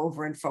 you'll go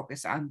over and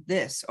focus on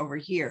this over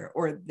here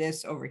or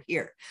this over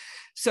here.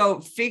 So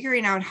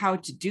figuring out how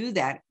to do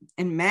that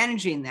and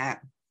managing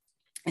that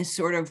is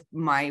sort of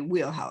my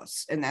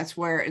wheelhouse. And that's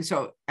where,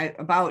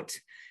 about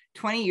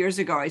 20 years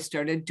ago, I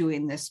started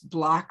doing this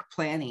block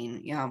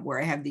planning, where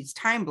I have these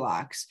time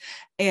blocks,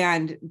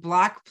 and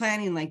block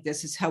planning like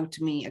this has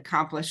helped me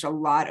accomplish a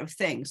lot of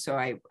things. So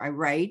I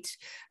write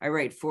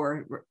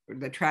for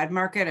the trad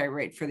market. I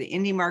write for the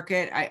indie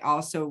market. I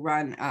also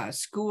run a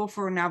school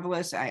for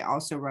novelists. I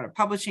also run a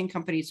publishing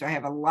company. So I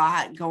have a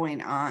lot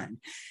going on.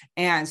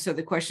 And so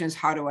the question is,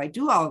 how do I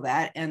do all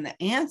that? And the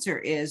answer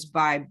is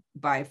by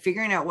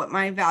figuring out what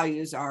my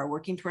values are,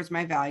 working towards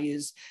my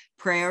values,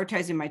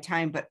 prioritizing my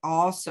time, but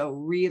also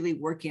really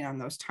working on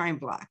those time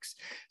blocks.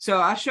 So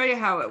I'll show you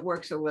how it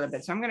works a little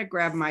bit. So I'm going to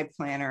grab my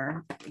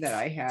planner that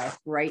I have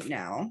right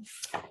now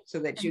so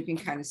that you can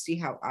kind of see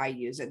how I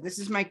use it. This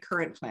is my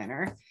current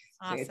planner.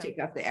 Awesome. So I take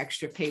out the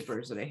extra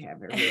papers that I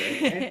have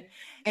everywhere.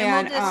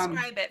 And we'll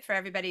describe it for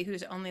everybody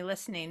who's only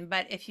listening.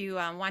 But if you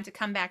want to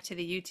come back to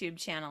the YouTube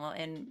channel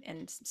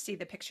and see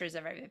the pictures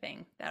of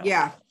everything.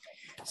 Yeah.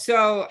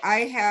 So I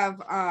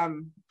have,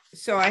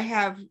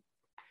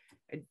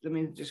 let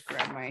me just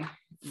grab my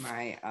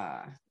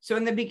so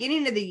in the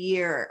beginning of the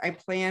year, I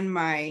plan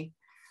my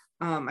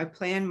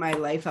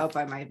life out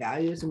by my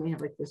values, and we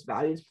have like this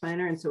values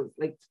planner. And so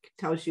like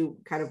tells you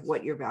kind of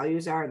what your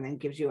values are, and then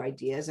gives you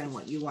ideas on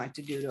what you want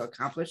to do to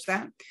accomplish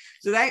that.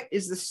 So that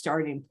is the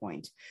starting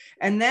point.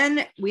 And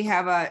then we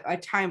have a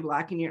time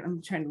block, and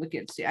I'm trying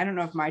to see, I don't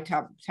know if my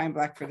top time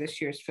block for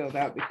this year is filled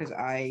out because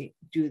I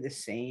do the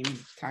same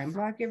time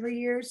block every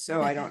year.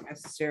 So I don't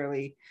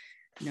necessarily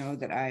know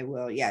that I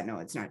will. Yeah, no,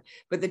 it's not.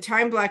 But the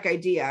time block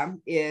idea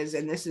is,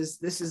 and this is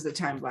the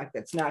time block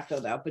that's not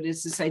filled out, but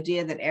it's this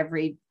idea that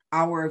every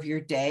hour of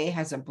your day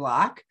has a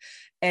block,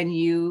 and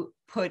you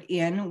put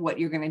in what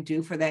you're going to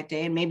do for that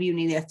day. And maybe you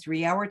need a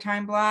 3-hour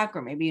time block,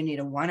 or maybe you need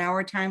a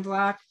 1-hour time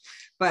block,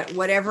 but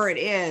whatever it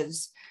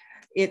is,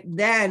 it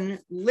then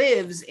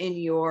lives in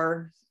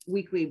your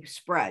weekly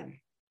spread.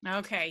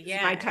 Okay.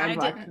 Yeah. My time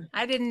block.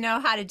 I didn't know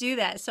how to do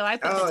that. So I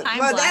put the time block.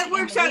 Well, block that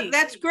works out.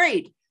 That's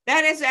great.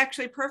 That is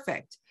actually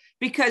perfect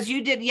because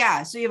you did.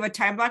 Yeah. So you have a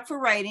time block for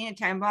writing, a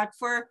time block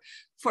for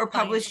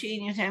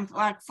publishing, a time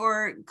block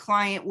for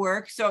client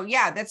work. So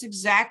yeah, that's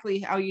exactly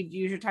how you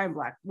use your time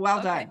block.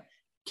 Well done.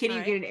 Kitty,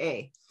 you get an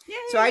A. Yay.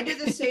 So I did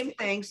the same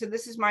thing. So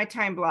this is my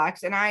time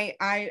blocks, and I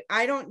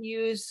don't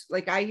use,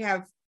 like, I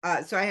have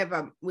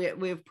we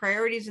have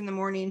priorities in the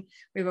morning.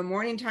 We have a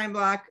morning time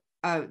block,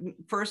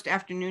 first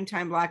afternoon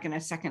time block, and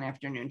a second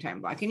afternoon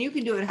time block. And you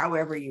can do it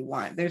however you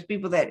want. There's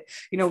people that,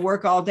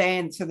 work all day,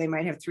 and so they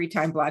might have 3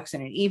 time blocks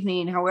in an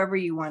evening, however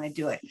you want to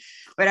do it.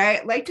 But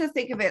I like to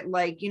think of it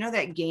like,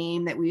 that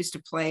game that we used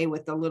to play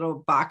with the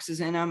little boxes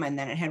in them, and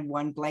then it had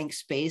one blank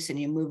space, and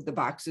you move the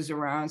boxes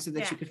around so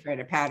that you could write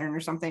a pattern or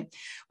something.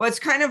 Well, it's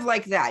kind of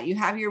like that. You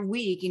have your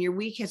week, and your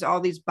week has all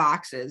these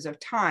boxes of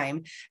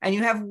time, and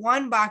you have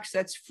one box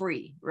that's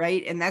free,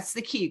 right? And that's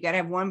the key. You got to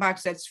have one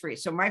box that's free.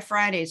 So my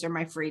Fridays are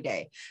my free day.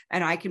 day,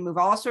 and I can move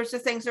all sorts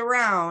of things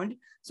around.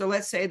 So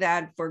let's say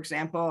that, for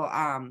example,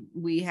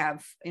 we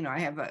have, I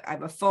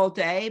have a full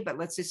day, but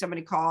let's say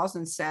somebody calls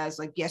and says,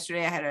 like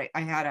yesterday,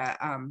 I had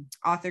a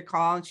author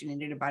call and she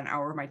needed about an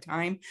hour of my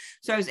time.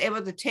 So I was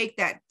able to take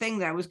that thing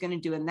that I was going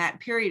to do in that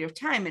period of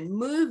time and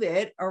move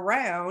it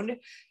around.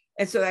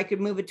 And so I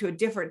could move it to a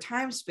different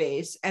time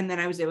space. And then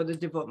I was able to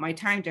devote my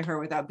time to her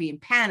without being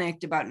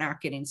panicked about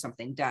not getting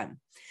something done.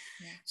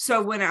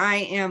 So when I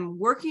am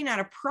working on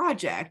a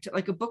project,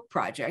 like a book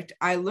project,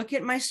 I look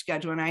at my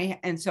schedule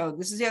and so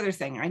this is the other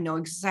thing. I know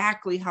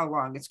exactly how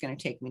long it's going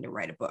to take me to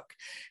write a book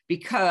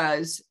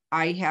because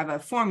I have a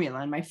formula,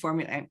 and my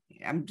formula,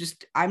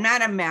 I'm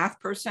not a math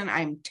person.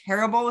 I'm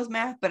terrible with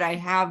math, but I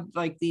have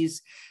like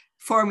these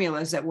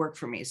formulas that work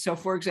for me. So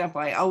for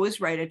example, I always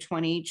write a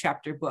 20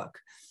 chapter book.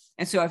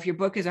 And so if your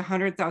book is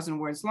 100,000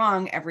 words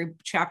long, every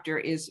chapter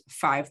is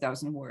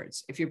 5,000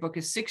 words. If your book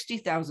is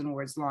 60,000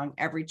 words long,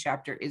 every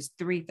chapter is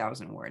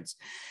 3,000 words.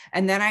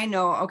 And then I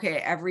know, okay,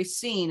 every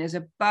scene is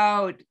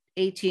about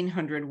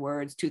 1,800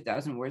 words,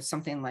 2,000 words,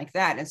 something like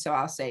that. And so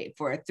I'll say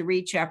for a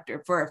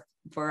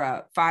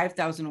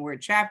 5,000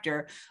 word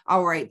chapter,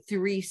 I'll write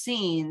 3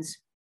 scenes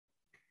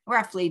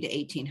roughly to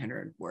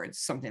 1,800 words,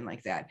 something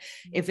like that.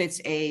 If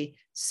it's a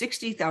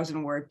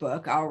 60,000 word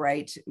book, I'll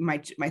write my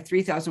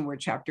 3,000 word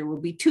chapter will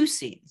be 2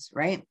 scenes,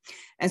 right?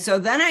 And so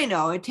then I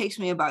know it takes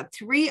me about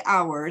 3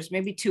 hours,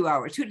 maybe 2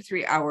 hours, 2 to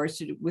 3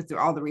 hours with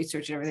all the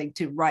research and everything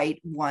to write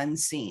 1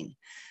 scene.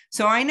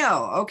 So I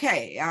know,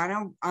 okay,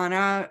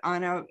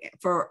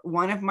 for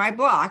one of my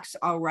blocks,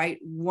 I'll write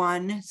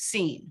 1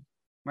 scene,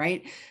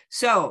 right?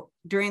 So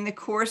during the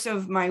course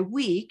of my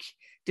week,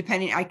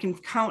 depending, I can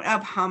count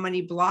up how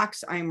many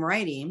blocks I'm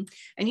writing.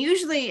 And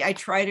usually I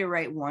try to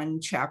write 1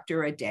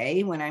 chapter a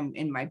day when I'm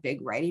in my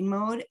big writing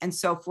mode. And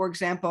so, for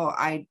example,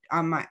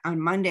 on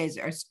Mondays,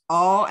 it's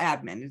all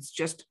admin. It's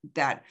just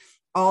that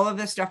all of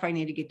the stuff I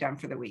need to get done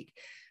for the week.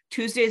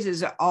 Tuesdays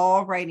is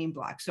all writing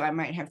blocks. So I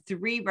might have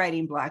 3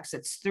 writing blocks.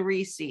 That's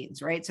 3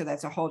 scenes, right? So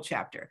that's a whole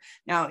chapter.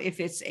 Now,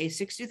 if it's a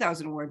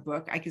 60,000 word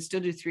book, I can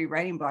still do 3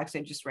 writing blocks.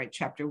 I just write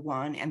chapter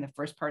 1 and the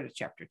first part of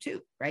chapter 2,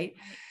 right?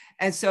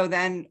 And so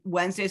then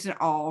Wednesday's an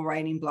all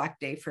writing block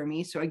day for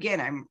me. So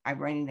again, I'm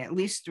writing at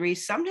least 3.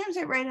 Sometimes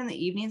I write in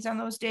the evenings on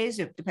those days.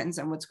 It depends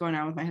on what's going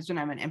on with my husband.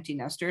 I'm an empty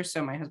nester.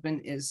 So my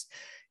husband is,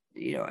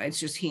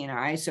 it's just he and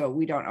I. So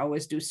we don't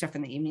always do stuff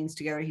in the evenings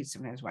together. He's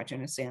sometimes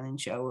watching a sailing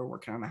show or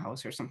working on the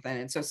house or something.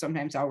 And so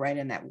sometimes I'll write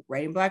in that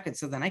writing block. And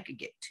so then I could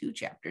get 2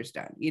 chapters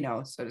done,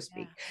 so to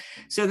speak.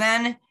 Yeah. So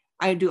then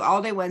I do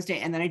all day Wednesday,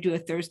 and then I do a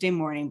Thursday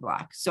morning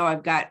block. So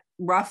I've got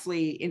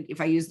roughly, if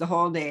I use the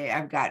whole day,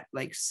 I've got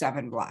like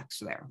 7 blocks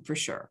there for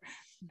sure.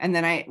 And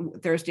then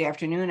Thursday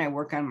afternoon, I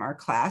work on our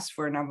class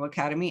for Novel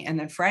Academy. And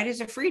then Friday's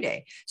a free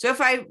day. So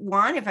if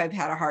I've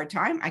had a hard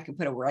time, I can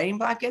put a writing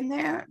block in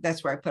there.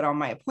 That's where I put all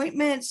my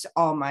appointments,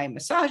 all my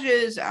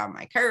massages,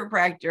 my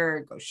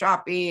chiropractor, go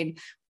shopping,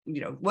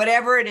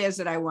 whatever it is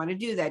that I want to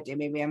do that day.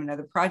 Maybe I have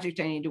another project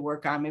I need to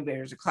work on. Maybe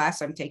there's a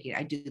class I'm taking.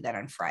 I do that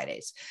on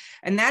Fridays.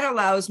 And that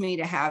allows me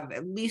to have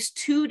at least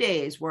 2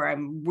 days where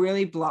I'm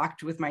really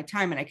blocked with my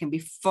time and I can be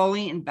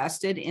fully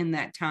invested in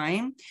that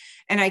time.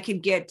 And I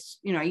could get,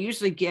 I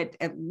usually get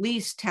at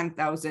least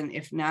 10,000,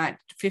 if not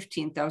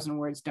 15,000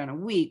 words done a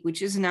week,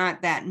 which is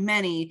not that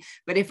many.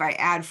 But if I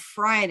add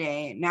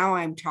Friday, now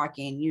I'm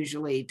talking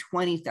usually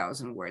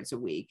 20,000 words a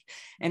week.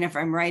 And if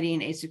I'm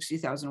writing a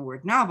 60,000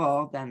 word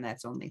novel, then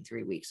that's only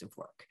 3 weeks of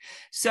work.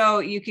 So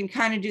you can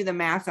kind of do the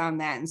math on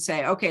that and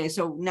say, okay,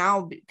 so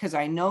now because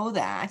I know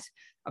that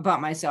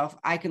about myself,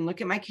 I can look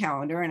at my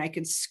calendar and I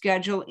can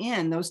schedule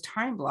in those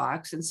time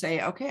blocks and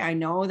say, okay, I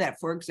know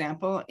that, for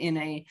example, in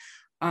a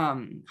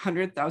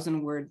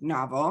 100,000 word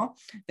novel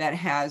that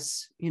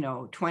has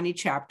 20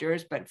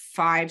 chapters but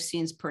 5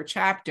 scenes per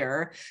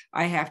chapter,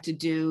 I have to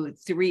do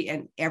 3,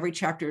 and every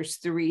chapter is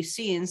 3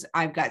 scenes.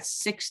 I've got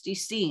 60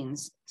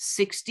 scenes,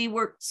 60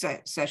 work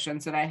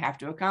sessions that I have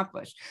to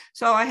accomplish.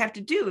 So all I have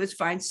to do is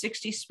find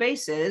 60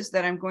 spaces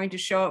that I'm going to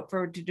show up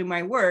to do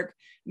my work.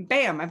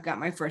 Bam, I've got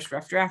my first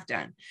rough draft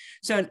done.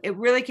 So it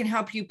really can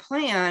help you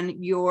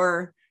plan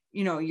your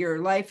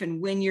life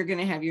and when you're going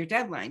to have your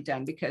deadline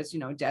done, because,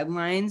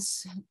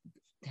 deadlines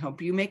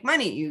help you make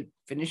money. You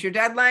finish your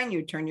deadline,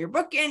 you turn your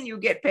book in, you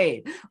get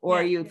paid,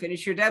 or you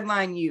finish your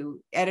deadline,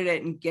 you edit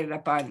it and get it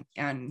up on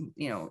and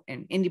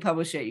indie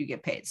publish it, you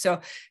get paid. So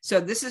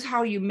this is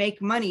how you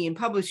make money in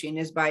publishing,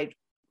 is by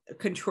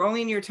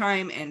controlling your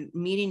time and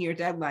meeting your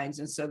deadlines,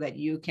 and so that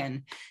you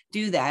can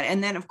do that.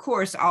 And then of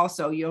course,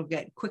 also you'll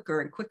get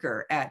quicker and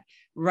quicker at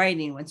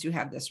writing once you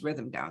have this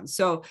rhythm down.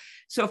 So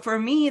for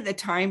me, the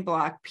time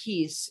block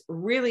piece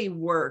really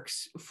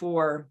works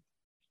for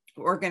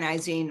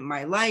organizing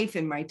my life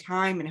and my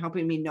time and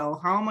helping me know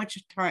how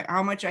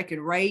much I could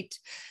write.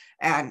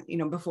 And,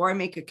 before I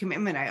make a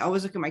commitment, I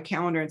always look at my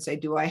calendar and say,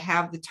 do I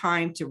have the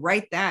time to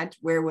write that?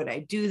 Where would I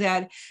do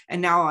that?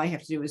 And now all I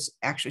have to do is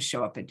actually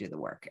show up and do the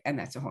work. And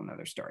that's a whole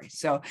nother story.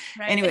 So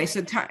anyway,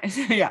 so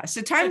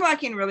time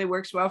blocking really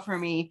works well for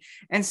me.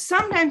 And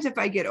sometimes if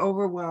I get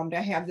overwhelmed,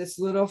 I have this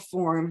little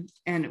form,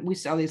 and we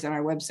sell these on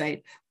our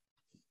website.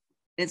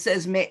 it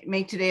says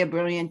make today a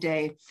brilliant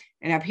day.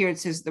 And up here it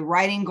says the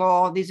writing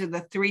goal. These are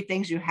the 3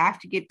 things you have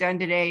to get done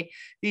today.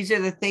 These are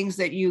the things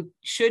that you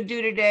should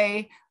do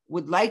today,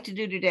 would like to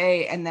do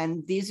today. And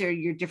then these are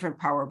your different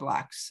power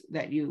blocks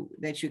that you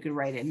could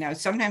write in. Now,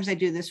 sometimes I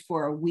do this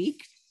for a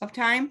week of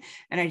time,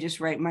 and I just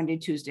write Monday,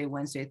 Tuesday,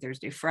 Wednesday,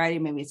 Thursday, Friday.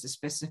 Maybe it's a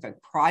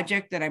specific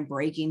project that I'm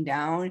breaking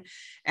down.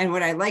 And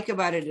what I like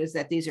about it is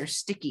that these are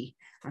sticky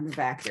on the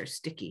back. They're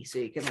sticky, so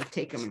you can like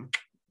take them.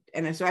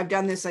 And so I've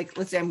done this, like,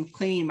 let's say I'm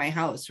cleaning my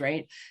house,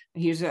 right?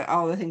 Here's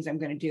all the things I'm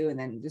going to do. And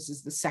then this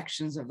is the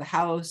sections of the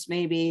house,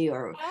 maybe,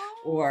 or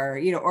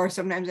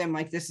sometimes I'm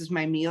like, this is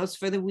my meals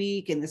for the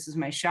week. And this is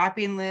my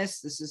shopping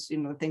list. This is,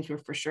 the things we're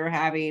for sure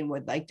having,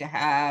 would like to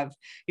have,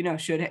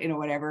 should,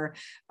 whatever.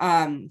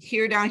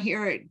 Here, down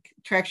here, it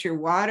tracks your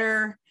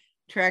water,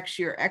 tracks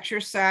your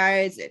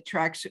exercise. It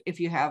tracks if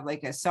you have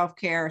like a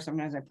self-care.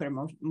 Sometimes I put a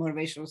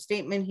motivational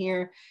statement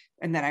here.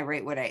 And then I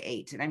write what I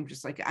ate. And I'm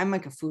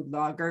like a food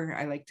logger.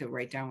 I like to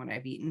write down what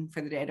I've eaten for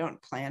the day. I don't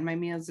plan my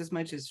meals as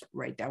much as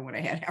write down what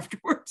I had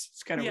afterwards.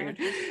 It's kind of weird.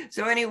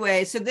 So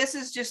anyway, so this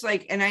is just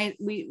like, and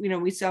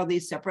we sell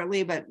these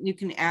separately, but you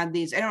can add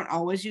these. I don't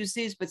always use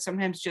these, but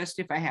sometimes just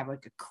if I have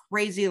like a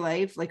crazy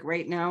life, like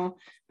right now,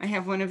 I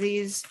have one of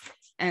these.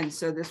 And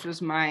so this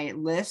was my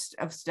list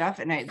of stuff.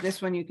 And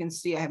this one you can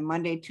see I have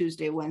Monday,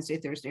 Tuesday, Wednesday,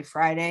 Thursday,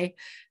 Friday.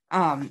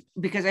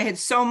 Because I had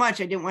so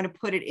much, I didn't want to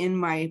put it in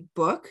my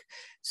book.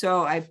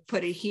 So I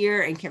put it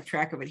here and kept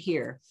track of it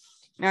here.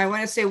 Now I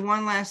want to say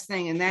one last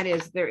thing, and that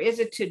is there is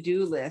a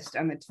to-do list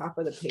on the top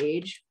of the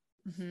page.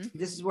 Mm-hmm.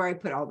 This is where I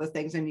put all the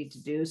things I need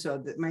to do.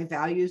 So my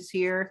values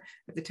here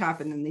at the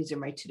top, and then these are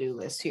my to-do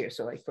lists here.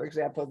 So like, for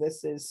example,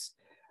 this is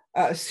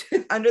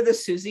under the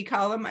Susie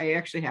column. I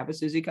actually have a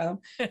Susie column.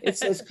 It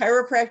says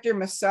chiropractor,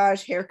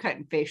 massage, haircut,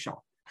 and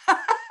facial.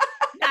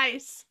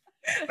 Nice.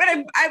 But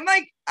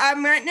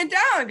I'm writing it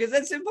down because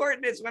that's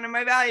important. It's one of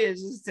my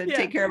values is to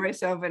take care of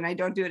myself, and I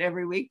don't do it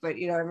every week, but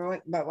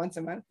about once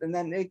a month. And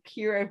then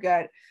here I've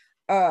got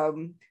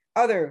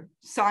other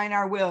sign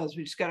our wills.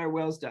 We just got our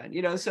wills done,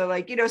 so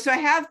so I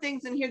have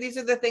things in here. These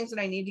are the things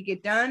that I need to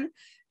get done.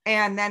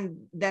 And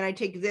then I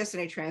take this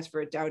and I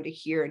transfer it down to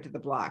here into the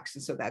blocks.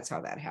 And so that's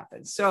how that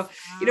happens. So,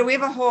 we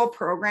have a whole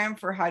program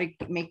for how to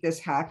make this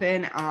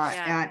happen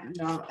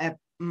at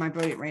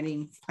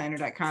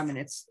mybrilliantwritingplanner.com, and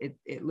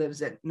it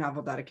lives at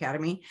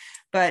novel.academy.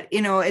 But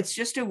it's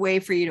just a way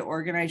for you to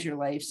organize your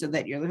life so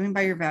that you're living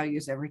by your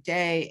values every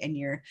day, and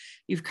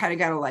you've kind of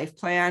got a life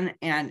plan.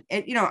 And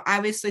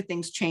obviously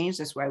things change.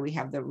 That's why we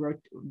have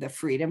the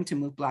freedom to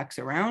move blocks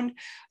around.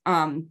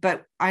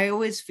 But I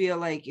always feel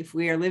like if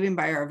we are living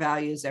by our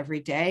values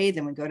every day,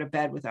 then we go to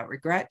bed without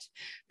regret,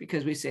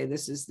 because we say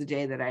this is the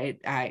day that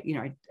I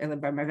live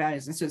by my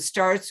values. And so it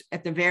starts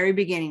at the very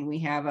beginning. We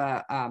have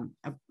a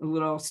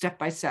little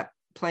step-by-step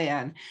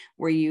plan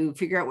where you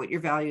figure out what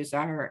your values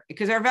are,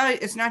 because our value,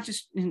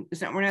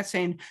 we're not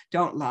saying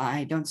don't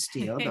lie, don't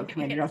steal, don't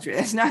commit adultery.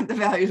 That's not the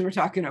values we're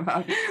talking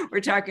about.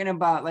 We're talking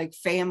about like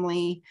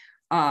family,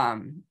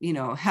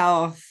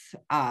 health,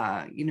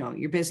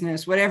 your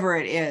business, whatever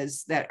it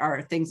is that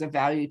are things of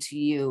value to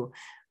you.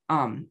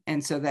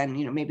 And so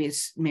then, maybe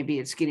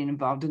it's getting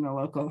involved in the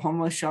local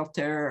homeless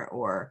shelter,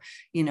 or,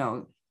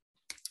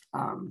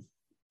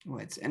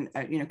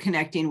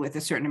 connecting with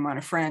a certain amount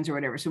of friends or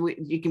whatever. So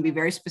you can be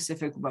very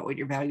specific about what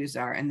your values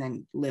are and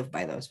then live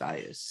by those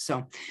values.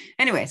 So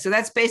anyway, so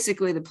that's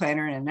basically the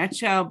planner in a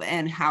nutshell,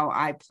 and how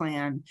I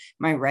plan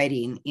my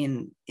writing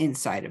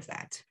inside of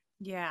that.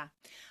 Yeah.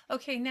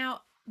 Okay.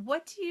 Now,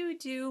 what do you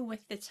do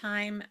with the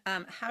time?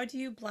 How do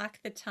you block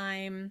the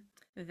time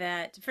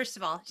that, first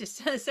of all, just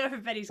so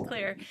everybody's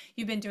clear,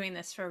 you've been doing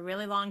this for a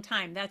really long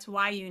time. That's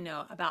why you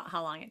know about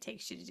how long it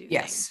takes you to do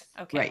things.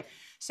 Okay. Right.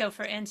 So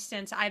for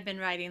instance, I've been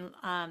writing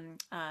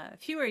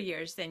fewer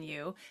years than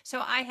you,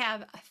 so I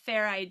have a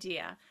fair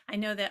idea. I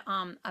know that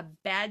a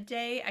bad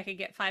day, I could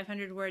get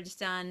 500 words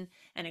done,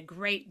 and a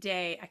great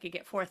day, I could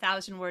get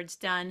 4,000 words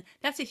done.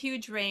 That's a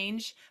huge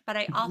range, but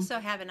I also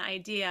have an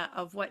idea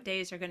of what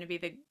days are going to be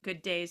the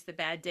good days, the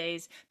bad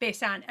days,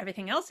 based on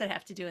everything else I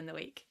have to do in the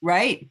week.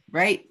 Right.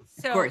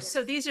 Of course.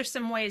 So these are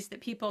some ways that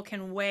people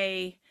can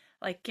weigh,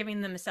 like giving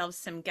themselves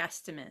some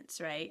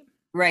guesstimates, right?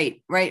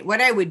 Right. What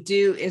I would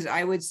do is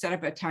I would set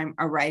up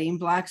a writing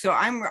block. So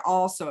I'm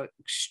also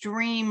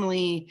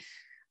extremely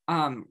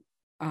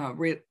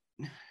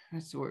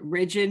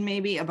rigid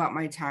maybe about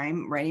my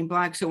time writing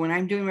block. So when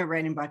I'm doing my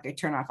writing block, I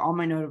turn off all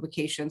my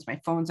notifications.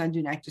 My phone's on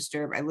do not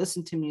disturb. I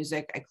listen to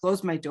music. I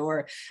close my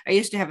door. I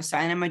used to have a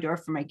sign on my door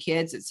for my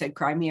kids that said,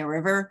 "Cry me a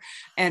river."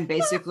 And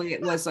basically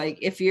it was like,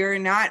 if you're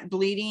not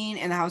bleeding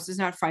and the house is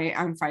not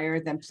on fire,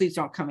 then please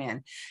don't come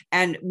in.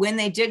 And when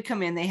they did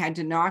come in, they had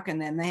to knock,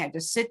 and then they had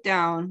to sit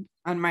down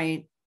on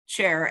my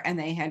chair, and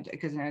they had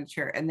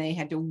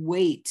to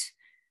wait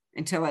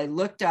until I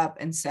looked up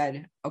and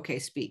said, "Okay,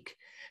 speak."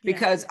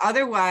 because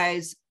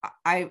otherwise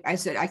I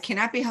said, I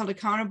cannot be held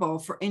accountable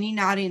for any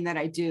nodding that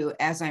I do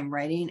as I'm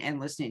writing and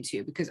listening to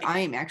you, because I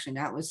am actually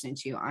not listening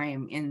to you.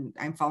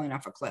 I'm falling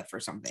off a cliff or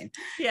something,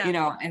 you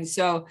know? And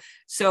so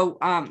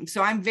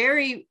I'm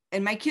very,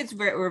 and my kids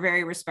were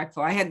very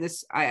respectful. I had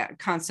this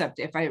concept,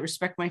 if I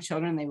respect my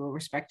children, they will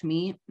respect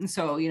me. And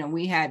so, you know,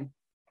 we had,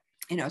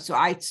 you know, so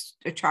I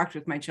talked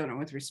with my children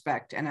with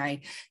respect, and I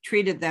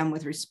treated them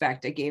with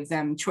respect. I gave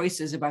them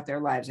choices about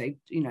their lives. I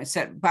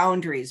set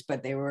boundaries,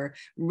 but they were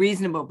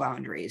reasonable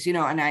boundaries, you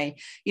know, and I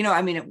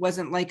mean, it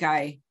wasn't like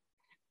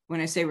when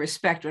I say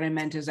respect, what I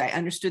meant is I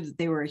understood that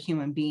they were a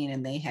human being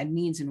and they had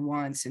needs and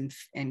wants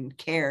and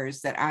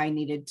cares that I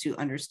needed to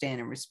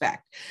understand and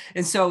respect.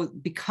 And so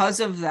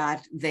because of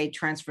that, they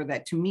transferred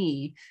that to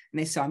me,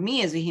 and they saw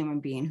me as a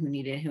human being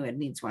who had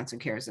needs, wants, and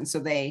cares. And so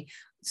they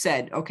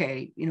said,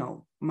 okay, you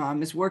know,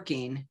 mom is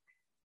working,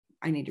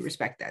 I need to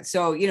respect that.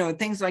 So, you know,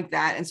 things like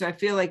that. And so I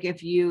feel like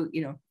if you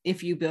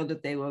build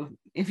it, they will,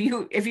 if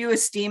you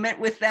esteem it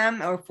with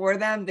them or for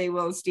them, they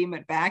will esteem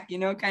it back, you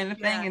know, kind of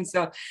thing. And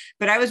so,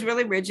 but I was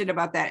really rigid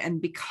about that.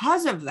 And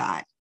because of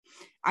that,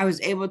 I was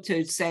able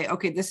to say,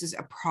 okay, this is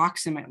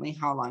approximately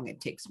how long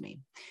it takes me.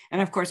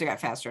 And of course I got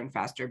faster and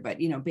faster,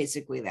 but, you know,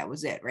 basically that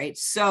was it. Right.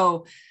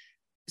 So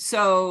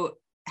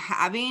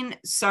having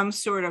some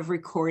sort of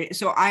recording.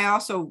 So I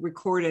also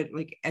recorded,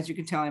 like, as you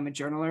can tell, I'm a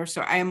journaler. So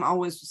I am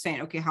always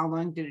saying, okay, how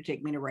long did it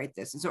take me to write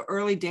this? And so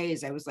early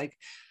days, I was like,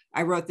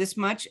 I wrote this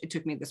much, it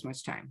took me this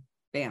much time.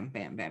 Bam,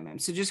 bam, bam, bam.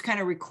 So just kind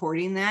of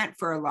recording that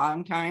for a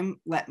long time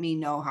let me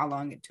know how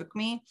long it took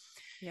me.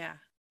 Yeah.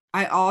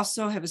 I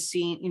also have a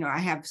scene, you know, I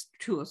have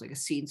tools like a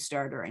scene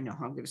starter. I know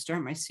how I'm going to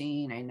start my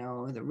scene. I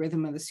know the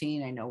rhythm of the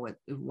scene. I know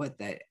what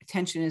the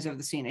tension is of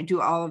the scene. I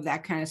do all of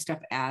that kind of stuff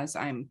as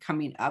I'm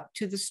coming up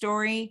to the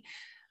story,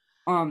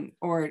 or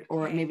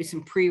maybe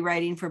some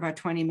pre-writing for about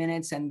 20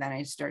 minutes, and then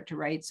I start to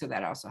write. So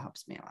that also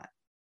helps me a lot.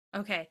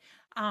 Okay.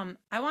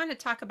 I want to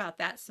talk about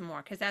that some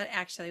more, because that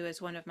actually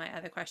was one of my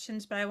other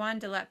questions, but I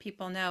wanted to let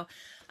people know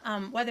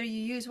whether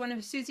you use one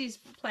of Susie's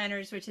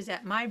planners, which is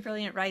at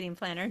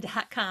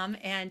mybrilliantwritingplanner.com.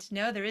 And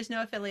no, there is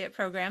no affiliate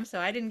program, so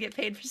I didn't get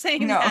paid for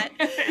saying that.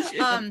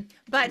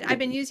 But I've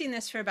been using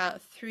this for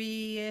about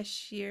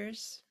 3-ish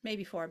years,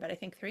 maybe 4, but I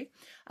think 3.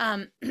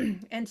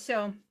 And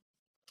so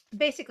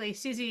basically,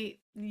 Susie,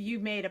 you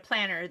made a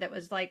planner that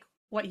was like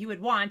what you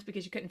would want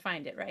because you couldn't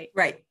find it, right?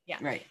 Right. Yeah.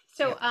 Right.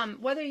 So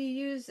whether you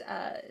use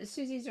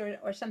Susie's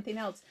or something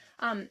else,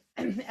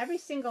 every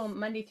single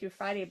Monday through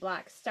Friday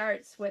block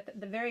starts with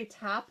the very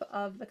top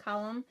of the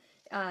column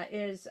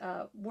is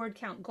word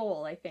count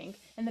goal, I think.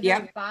 And the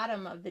very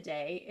bottom of the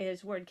day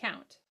is word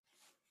count.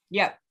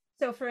 Yep.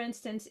 So for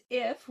instance,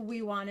 if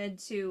we wanted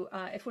to,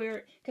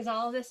 because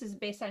all of this is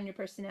based on your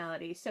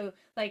personality. So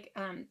like,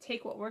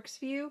 take what works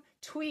for you,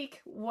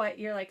 tweak what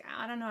you're like,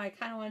 I don't know, I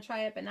kind of want to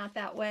try it, but not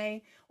that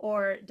way.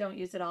 Or don't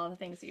use it all the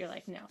things that you're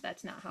like, no,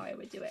 that's not how I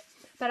would do it.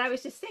 But I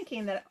was just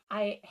thinking that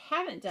I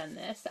haven't done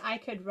this. I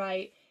could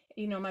write,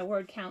 you know, my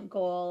word count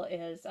goal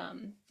is,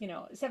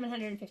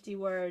 750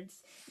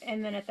 words.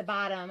 And then at the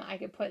bottom, I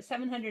could put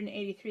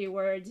 783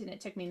 words, and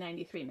it took me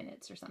 93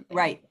 minutes or something.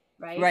 Right.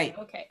 Right.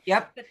 Okay.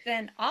 Yep. But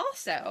then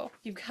also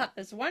you've got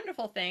this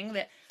wonderful thing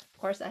that, of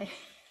course,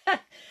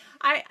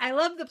 I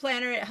love the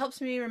planner. It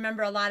helps me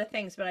remember a lot of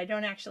things, but I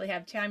don't actually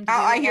have time to.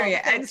 I hear you.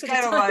 It's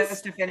got a lot of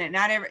stuff in it.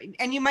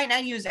 And you might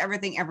not use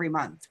everything every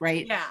month,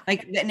 right? Yeah.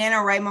 Like the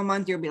NaNoWriMo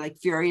month, you'll be like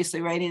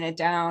furiously writing it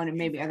down, and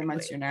maybe other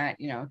months you're not.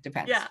 You know,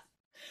 depends. Yeah.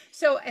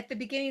 So at the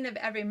beginning of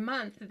every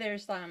month,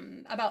 there's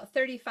about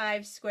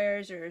 35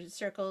 squares or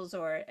circles,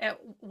 or at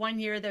one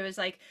year there was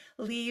like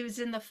leaves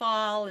in the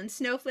fall and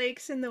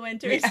snowflakes in the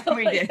winter. Yeah,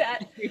 we like did.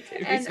 That. We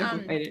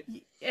did.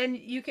 And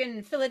you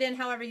can fill it in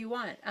however you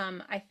want.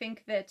 I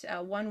think that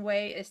one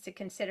way is to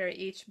consider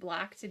each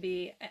block to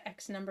be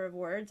X number of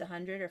words,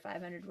 100 or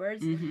 500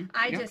 words.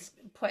 I just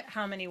put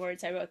how many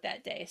words I wrote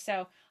that day.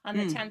 So on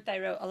the 10th, I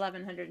wrote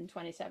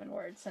 1,127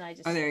 words, and I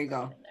just there you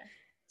go. In there.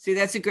 See,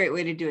 that's a great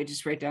way to do it.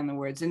 Just write down the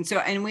words. And so,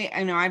 I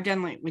know I've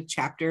done like with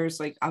chapters,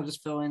 like I'll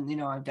just fill in, you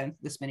know, I've done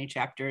this many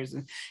chapters,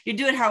 and you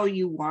do it how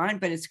you want,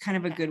 but it's kind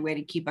of a good way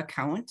to keep a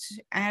count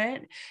at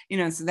it, you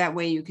know, so that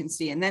way you can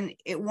see. And then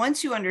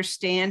once you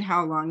understand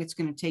how long it's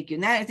going to take you,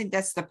 and that, I think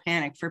that's the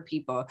panic for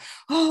people.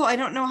 Oh, I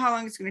don't know how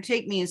long it's going to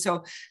take me. And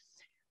so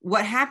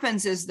what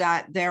happens is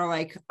that they're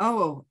like,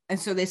 oh, and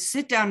so they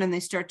sit down and they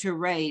start to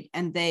write,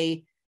 and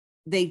they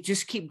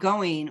just keep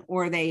going,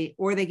 or they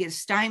get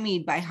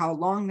stymied by how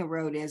long the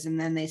road is, and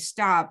then they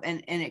stop,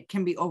 and it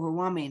can be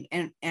overwhelming,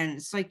 and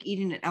it's like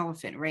eating an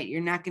elephant, right? You're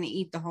not going to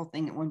eat the whole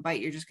thing at one bite.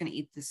 You're just going to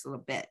eat this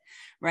little bit,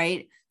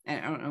 right?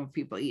 And I don't know if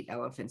people eat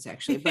elephants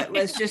actually, but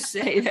let's just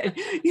say that,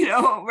 you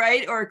know,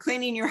 right? Or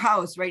cleaning your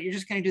house, right? You're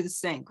just going to do the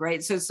sink,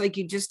 right? So it's like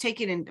you just take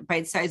it in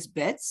bite-sized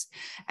bits,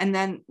 and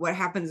then what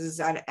happens is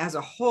that as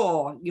a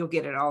whole, you'll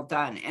get it all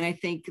done. And I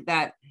think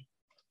that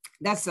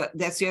that's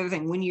the other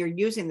thing. When you're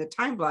using the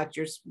time block,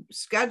 you're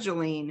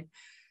scheduling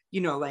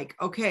like,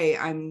 okay,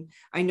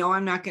 I know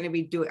I'm not going to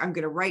be I'm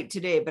going to write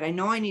today, but I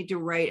know I need to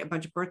write a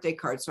bunch of birthday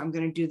cards. So I'm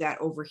going to do that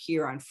over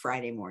here on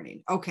Friday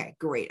morning. Okay,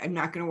 great. I'm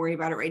not going to worry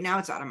about it right now.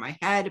 It's out of my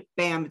head.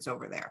 Bam, it's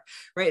over there.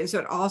 Right. And so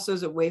it also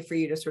is a way for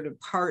you to sort of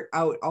part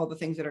out all the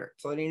things that are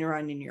floating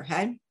around in your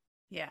head.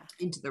 Yeah.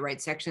 Into the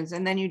right sections.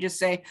 And then you just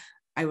say,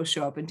 I will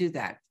show up and do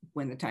that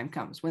when the time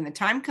comes. When the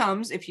time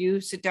comes, if you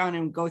sit down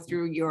and go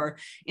through your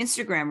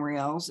Instagram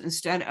reels,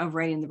 instead of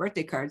writing the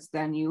birthday cards,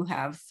 then you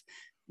have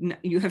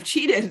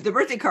cheated the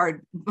birthday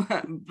card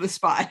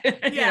spot,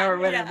 or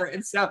whatever. Yeah.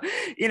 And so,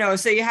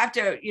 so you have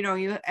to,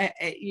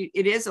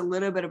 it is a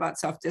little bit about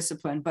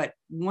self-discipline, but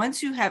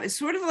once you have, it's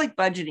sort of like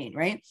budgeting,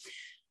 right?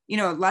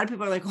 A lot of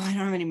people are like, oh, I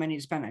don't have any money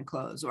to spend on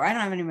clothes, or I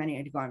don't have any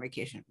money to go on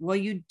vacation. Well,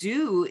 you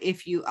do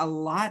if you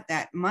allot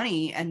that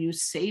money and you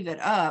save it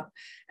up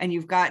and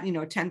you've got,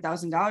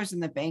 $10,000 in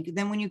the bank. And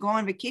then when you go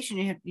on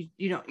vacation,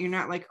 you're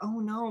not like,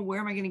 oh no, where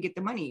am I going to get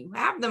the money? You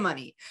have the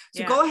money.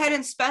 So go ahead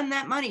and spend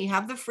that money,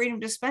 have the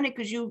freedom to spend it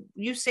because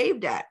you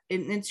saved it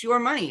and it's your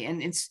money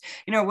and it's,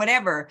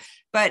 whatever.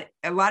 But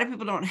a lot of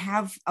people don't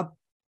have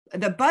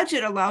the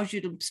budget allows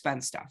you to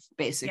spend stuff,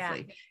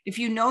 basically. Yeah. If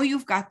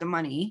you've got the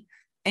money,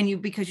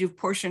 and because you've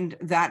portioned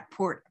that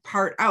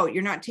part out,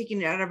 you're not taking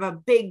it out of a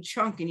big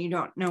chunk and you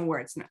don't know where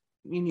it's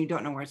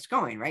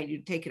going, right?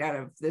 You take it out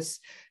of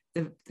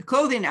the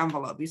clothing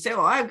envelope. You say,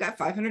 well, I've got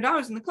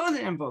 $500 in the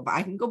clothing envelope.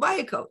 I can go buy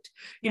a coat,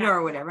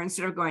 or whatever,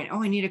 instead of going,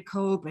 oh, I need a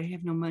coat, but I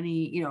have no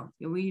money.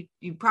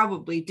 You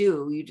probably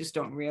do. You just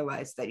don't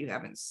realize that you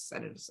haven't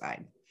set it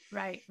aside.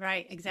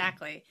 Right,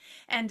 exactly.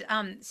 And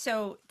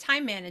so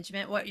time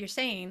management, what you're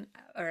saying,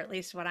 or at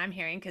least what I'm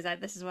hearing, because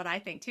this is what I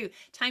think too,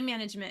 time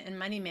management and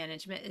money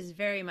management is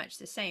very much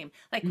the same.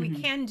 Like we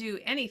can do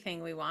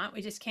anything we want,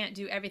 we just can't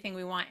do everything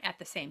we want at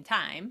the same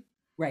time.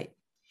 Right.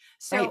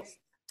 So,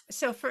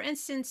 so for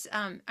instance,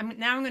 I'm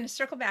going to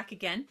circle back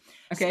again.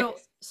 Okay.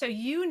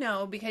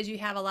 So because you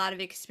have a lot of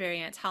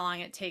experience, how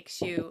long it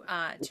takes you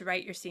to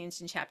write your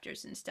scenes and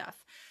chapters and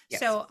stuff. Yes.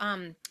 So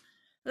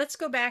let's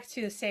go back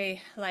to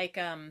say like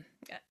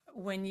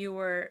when you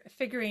were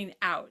figuring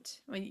out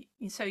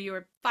so you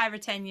were 5 or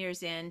 10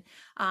 years in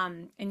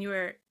and you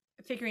were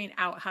figuring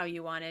out how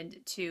you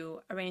wanted to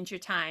arrange your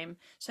time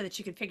so that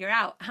you could figure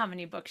out how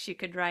many books you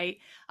could write,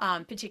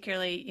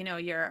 particularly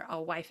you're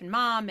a wife and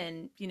mom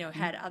and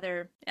had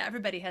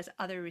everybody has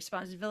other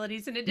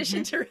responsibilities in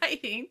addition to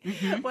writing,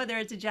 whether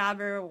it's a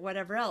job or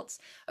whatever else.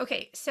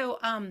 Okay, so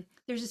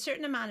there's a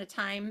certain amount of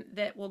time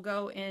that will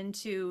go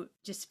into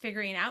just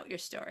figuring out your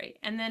story,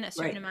 and then a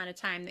certain amount of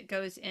time that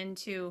goes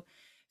into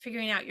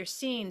figuring out your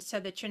scenes so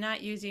that you're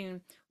not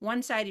using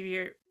one side of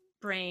your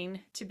brain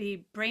to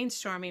be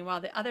brainstorming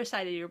while the other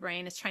side of your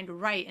brain is trying to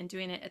write and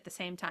doing it at the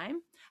same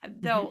time.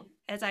 Though,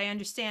 as I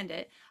understand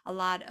it, a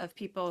lot of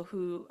people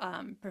who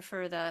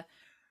prefer the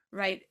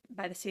write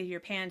by the seat of your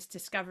pants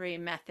discovery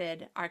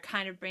method are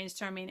kind of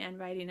brainstorming and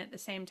writing at the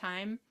same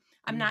time.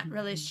 I'm not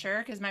really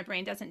sure because my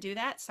brain doesn't do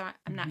that. So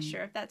I'm not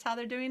sure if that's how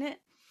they're doing it.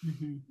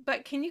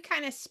 But can you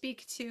kind of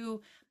speak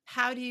to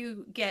how do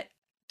you get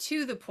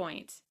to the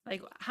point,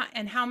 like,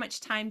 and how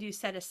much time do you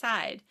set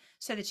aside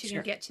so that you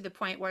can get to the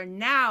point where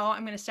now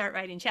I'm going to start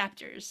writing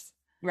chapters,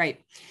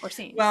 right, or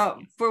scenes?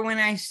 Well, for when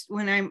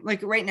I'm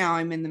like right now,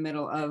 I'm in the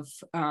middle of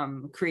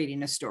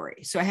creating a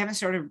story, so I haven't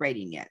started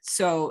writing yet.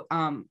 So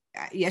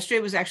yesterday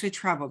was actually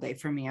travel day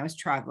for me. I was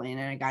traveling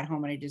and I got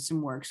home and I did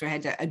some work, so I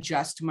had to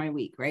adjust my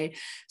week, right?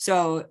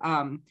 So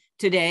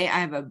today I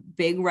have a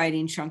big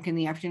writing chunk in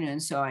the afternoon.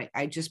 So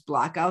I just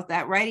block out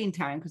that writing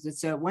time because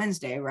it's a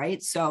Wednesday,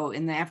 right? So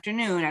in the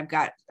afternoon, I've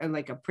got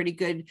like a pretty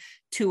good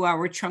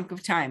 2-hour chunk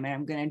of time and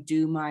I'm going to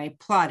do my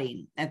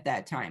plotting at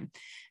that time.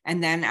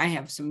 And then I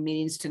have some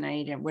meetings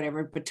tonight and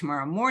whatever, but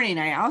tomorrow morning,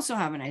 I also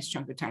have a nice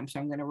chunk of time. So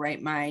I'm going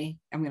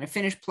to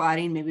finish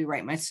plotting, maybe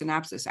write my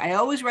synopsis. I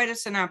always write a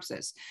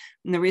synopsis.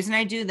 And the reason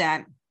I do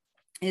that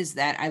is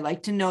that I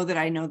like to know that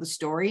I know the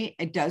story.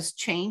 It does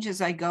change as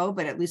I go,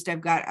 but at least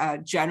I've got a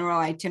general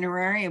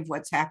itinerary of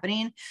what's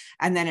happening.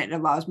 And then it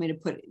allows me to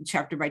put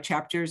chapter by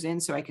chapters in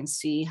so I can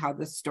see how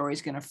the story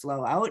is going to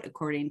flow out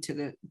according to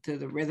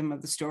the rhythm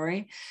of the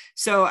story.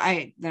 So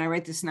then I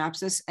write the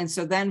synopsis. And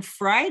so then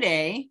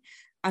Friday,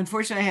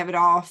 unfortunately, I have it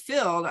all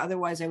filled.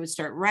 Otherwise, I would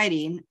start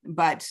writing.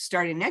 But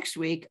starting next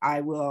week,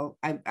 I've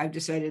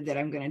decided that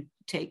I'm going to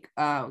take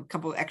a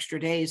couple of extra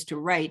days to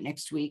write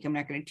next week. I'm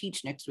not going to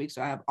teach next week.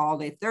 So I have all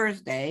day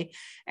Thursday.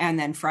 And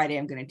then Friday,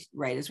 I'm going to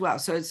write as well.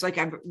 So it's like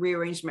I've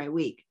rearranged my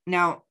week.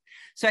 Now,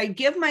 so I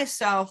give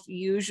myself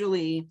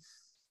usually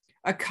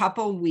a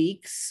couple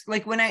weeks.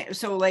 Like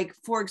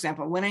for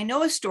example, when I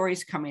know a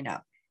story's coming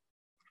up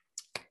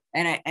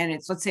and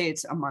it's, let's say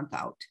it's a month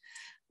out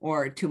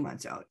or 2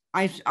 months out,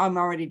 I'm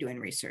already doing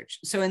research.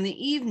 So in the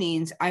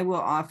evenings, I will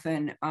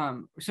often,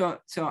 so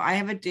I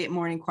have a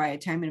morning quiet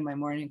time. And in my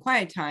morning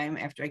quiet time,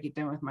 after I get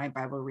done with my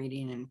Bible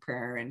reading and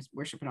prayer and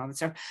worship and all that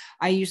stuff,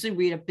 I usually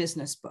read a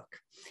business book.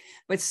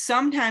 But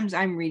sometimes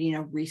I'm reading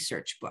a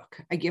research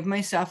book. I give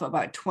myself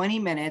about 20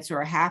 minutes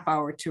or a half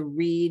hour to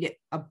read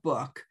a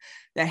book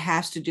that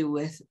has to do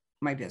with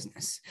my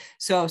business.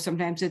 So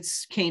sometimes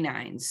it's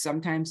canines,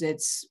 sometimes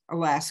it's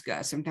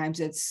Alaska, sometimes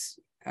it's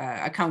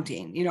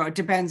accounting, it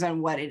depends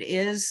on what it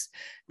is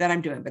that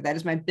I'm doing, but that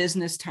is my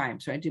business time.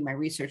 So I do my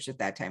research at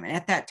that time. And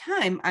at that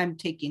time, I'm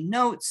taking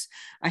notes.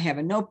 I have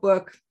a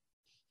notebook,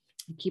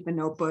 I keep a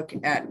notebook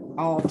at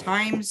all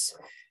times.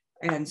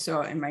 And so,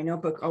 and my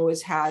notebook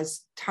always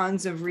has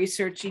tons of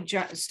researchy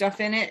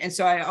stuff in it. And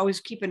so I always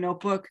keep a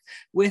notebook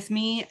with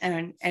me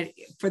and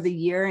for the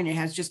year, and it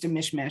has just a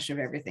mishmash of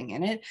everything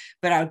in it,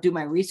 but I'll do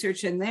my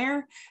research in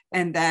there,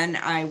 and then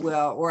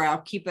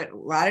I'll keep it. A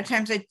lot of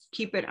times I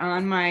keep it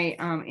on my,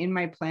 in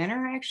my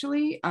planner,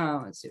 actually.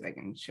 Let's see if I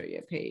can show you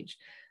a page.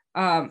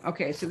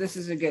 Okay, so this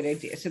is a good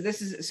idea. So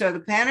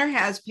the planner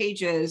has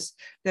pages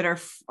that are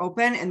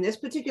open, and this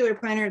particular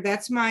planner,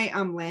 that's my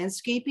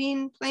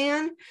landscaping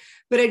plan,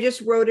 but I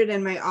just wrote it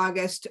in my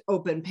August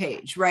open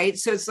page, right?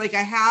 So it's like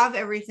I have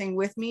everything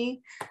with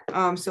me.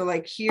 So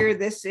like here,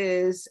 this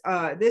is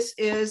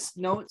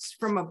notes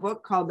from a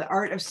book called The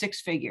Art of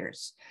Six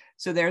Figures.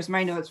 So there's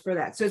my notes for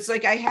that. So it's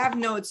like I have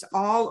notes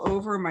all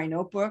over my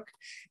notebook.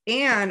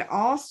 And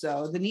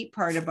also the neat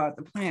part about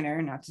the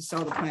planner, not to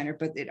sell the planner,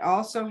 but it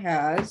also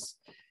has,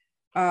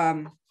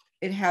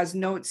 it has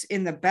notes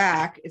in the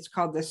back. It's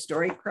called the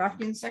story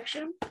crafting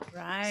section.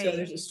 Right. So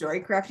there's a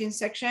story crafting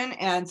section.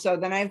 And so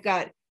then I've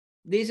got,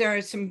 these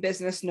are some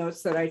business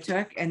notes that I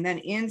took. And then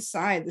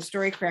inside the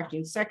story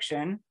crafting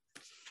section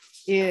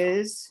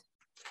is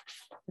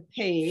the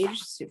page.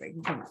 Let's see if I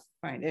can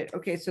find it.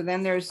 Okay, so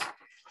then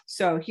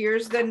so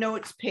here's the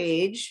notes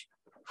page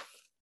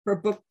for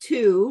book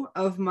 2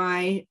 of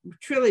my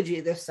trilogy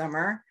this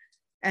summer.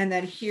 And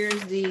then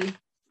here's the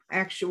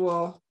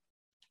actual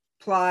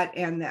plot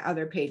and the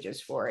other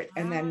pages for it.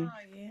 And then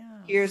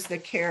here's the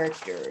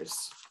characters.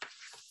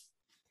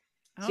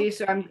 See,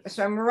 so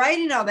I'm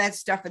writing all that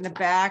stuff in the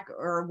back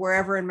or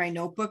wherever in my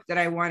notebook that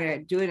I want to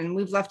do it. And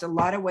we've left a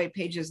lot of white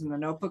pages in the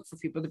notebook for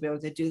people to be able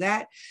to do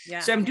that. Yeah.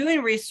 So I'm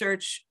doing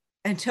research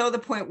until the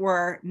point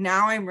where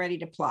now I'm ready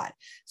to plot.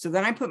 So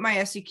then I put my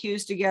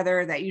SEQs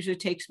together. That usually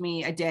takes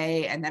me a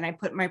day. And then I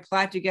put my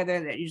plot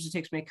together. That usually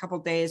takes me a couple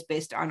of days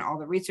based on all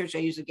the research. I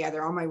usually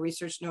gather all my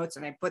research notes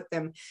and I put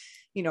them,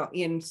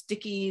 in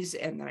stickies,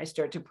 and then I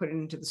start to put it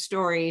into the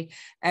story.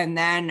 And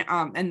then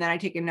I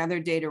take another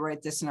day to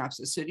write the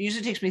synopsis. So it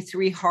usually takes me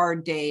 3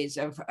 hard days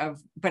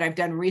but I've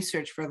done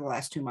research for the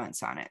last 2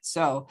 months on it.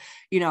 So,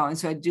 and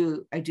so I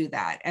do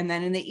that. And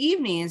then in the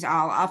evenings,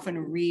 I'll often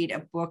read a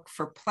book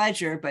for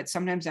pleasure, but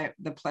sometimes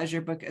the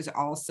pleasure book is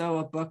also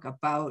a book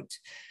about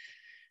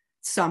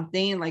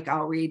something. Like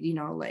I'll read,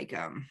 like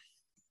a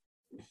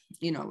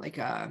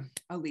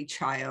Lee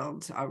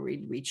Child, I'll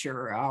read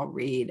Reacher, I'll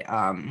read,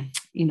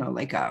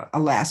 like a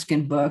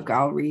Alaskan book,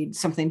 I'll read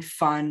something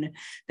fun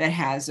that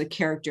has a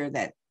character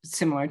that's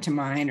similar to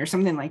mine or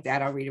something like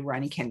that. I'll read a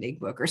Ronnie Kendig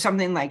book or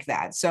something like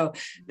that. So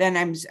then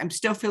I'm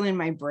still filling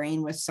my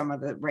brain with some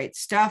of the right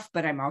stuff,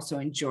 but I'm also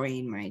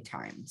enjoying my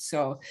time.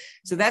 So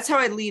that's how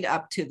I lead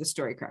up to the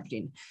story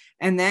crafting.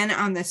 And then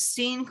on the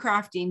scene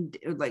crafting,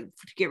 like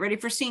to get ready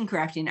for scene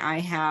crafting, I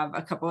have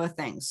a couple of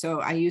things.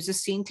 So I use a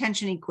scene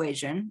tension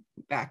equation,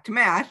 back to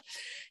math,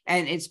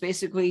 and it's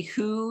basically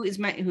who's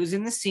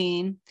in the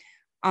scene,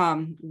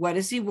 what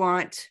does he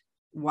want,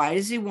 why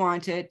does he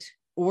want it,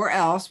 or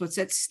else what's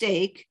at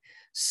stake.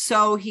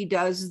 So he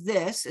does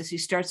this as he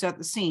starts out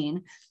the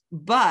scene,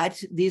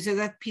 but these are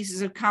the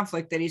pieces of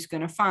conflict that he's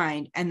going to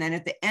find. And then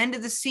at the end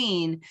of the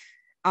scene,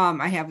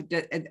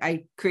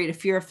 I create a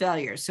fear of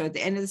failure. So at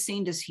the end of the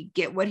scene, does he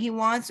get what he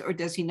wants or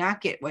does he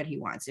not get what he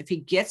wants? If he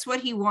gets what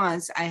he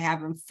wants, I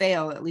have him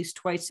fail at least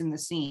twice in the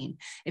scene.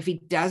 If he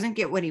doesn't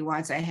get what he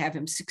wants, I have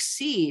him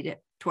succeed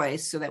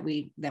twice so that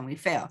we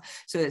fail.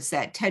 So it's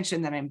that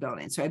tension that I'm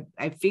building. So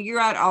I figure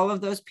out all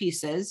of those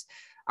pieces.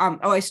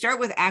 I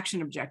start with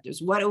action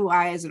objectives. What do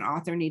I as an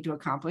author need to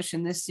accomplish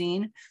in this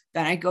scene?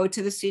 Then I go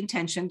to the scene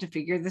tension to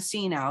figure the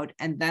scene out.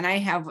 And then I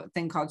have a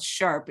thing called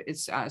SHARP.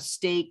 It's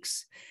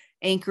stakes,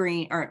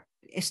 anchoring, or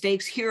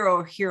stakes,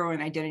 hero,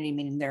 and identity,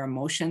 meaning their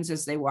emotions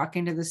as they walk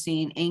into the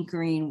scene,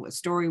 anchoring,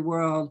 story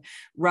world,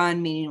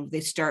 run, meaning they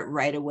start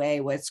right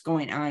away, what's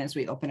going on as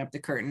we open up the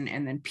curtain,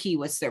 and then P,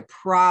 what's their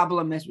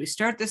problem as we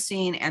start the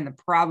scene and the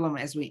problem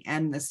as we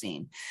end the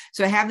scene.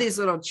 So I have these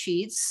little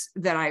cheats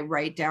that I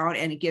write down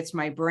and it gets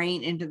my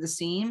brain into the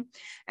scene.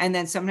 And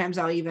then sometimes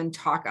I'll even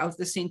talk out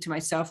the scene to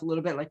myself a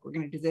little bit, like we're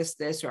going to do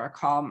this, or I'll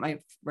call my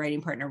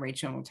writing partner,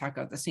 Rachel, and we'll talk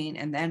out the scene.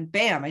 And then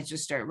bam, I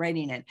just start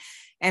writing it.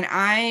 And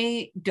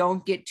I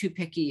don't get too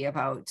picky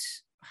about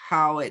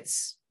how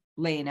it's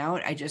laying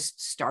out. I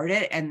just start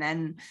it. And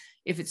then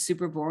if it's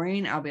super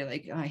boring, I'll be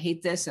like, oh, I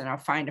hate this. And I'll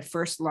find a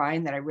first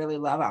line that I really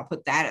love. I'll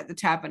put that at the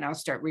top and I'll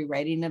start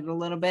rewriting it a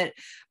little bit.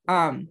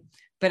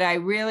 But I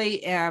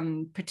really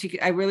am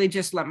I really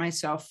just let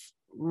myself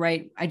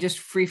write. I just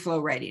free flow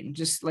writing,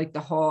 just like the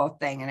whole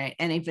thing.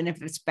 And even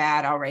if it's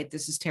bad, I'll write,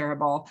 this is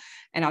terrible.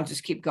 And I'll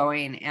just keep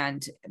going.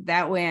 And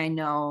that way I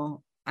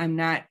know I'm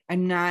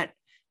not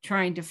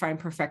trying to find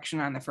perfection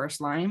on the first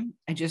line.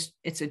 It's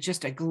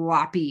just a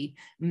gloppy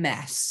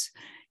mess,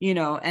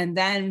 and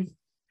then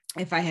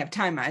if I have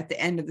time at the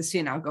end of the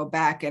scene, I'll go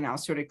back and I'll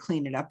sort of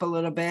clean it up a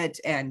little bit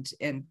and,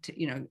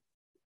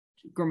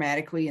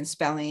 grammatically and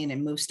spelling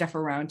and move stuff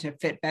around to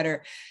fit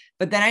better.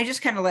 But then I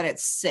just kind of let it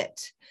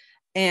sit.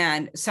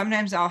 And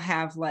sometimes I'll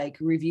have like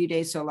review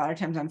days. So a lot of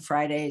times on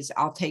Fridays,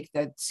 I'll take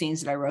the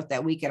scenes that I wrote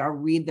that week and I'll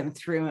read them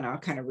through and I'll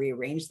kind of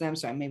rearrange them.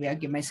 So maybe I'll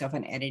give myself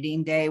an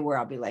editing day where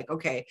I'll be like,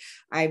 okay,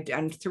 I've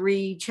done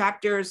 3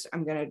 chapters.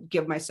 I'm going to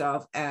give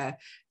myself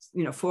two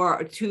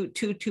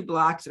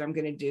blocks that I'm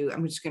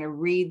just going to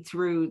read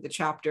through the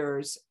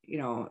chapters,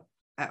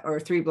 or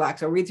 3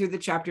 blocks. I'll read through the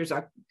chapters.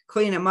 I'll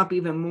clean them up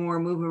even more,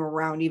 move them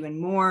around even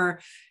more.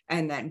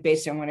 And then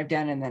based on what I've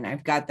done, and then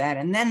I've got that.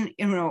 And then,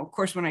 of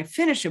course, when I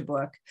finish a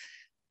book,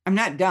 I'm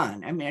not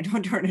done. I mean, I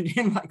don't turn it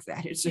in like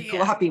that. It's a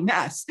sloppy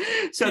mess.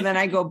 So then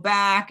I go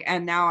back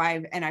and now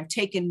I've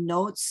taken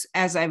notes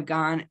as I've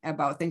gone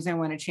about things I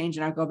want to change.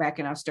 And I'll go back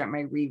and I'll start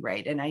my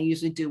rewrite. And I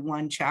usually do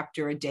 1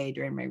 chapter a day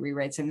during my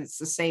rewrites. And it's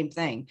the same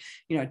thing,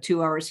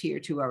 2 hours here,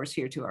 2 hours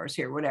here, 2 hours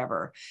here,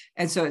 whatever.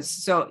 And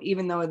so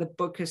even though the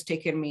book has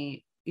taken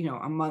me,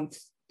 a month,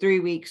 3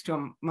 weeks to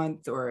a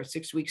month or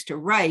 6 weeks to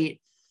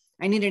write,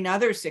 I need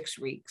another 6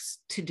 weeks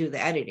to do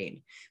the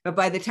editing. But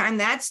by the time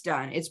that's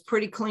done, it's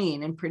pretty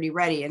clean and pretty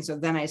ready. And so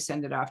then I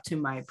send it off to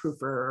my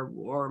proofer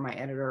or my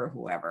editor or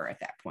whoever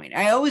at that point.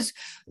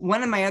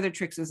 One of my other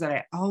tricks is that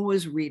I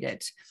always read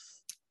it.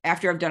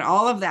 After I've done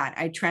all of that,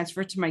 I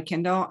transfer it to my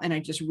Kindle and I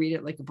just read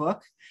it like a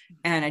book.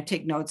 And I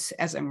take notes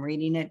as I'm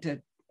reading it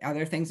to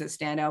other things that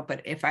stand out.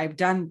 But if I've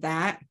done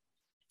that,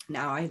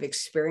 now I've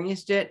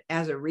experienced it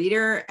as a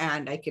reader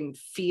and I can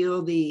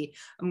feel the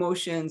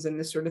emotions and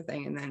this sort of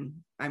thing. And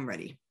then I'm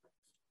ready.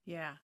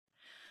 Yeah.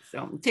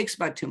 So it takes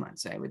about 2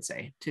 months, I would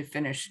say, to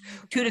finish,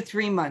 2 to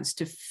 3 months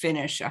to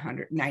finish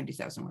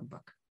 190,000 word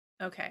book.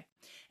 Okay.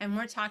 And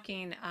we're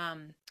talking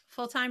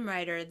full-time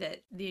writer,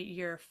 that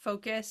your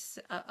focus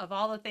of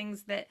all the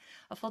things that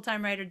a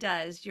full-time writer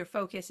does, your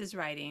focus is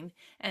writing,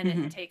 and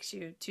it takes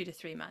you 2 to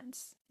 3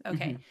 months.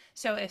 Okay.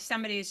 So if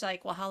somebody's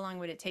like, well, how long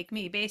would it take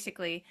me?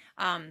 Basically,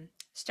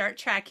 start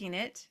tracking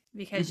it,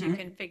 because you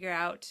can figure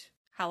out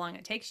how long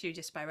it takes you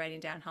just by writing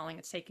down how long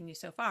it's taken you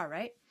so far,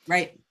 right?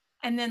 Right.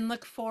 And then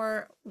look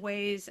for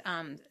ways,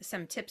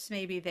 some tips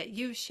maybe that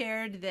you've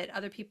shared that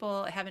other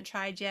people haven't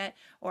tried yet,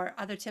 or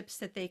other tips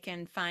that they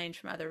can find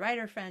from other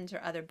writer friends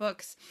or other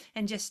books.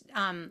 And just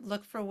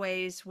look for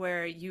ways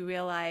where you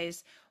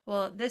realize,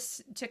 well,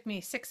 this took me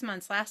 6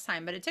 months last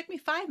time, but it took me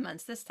 5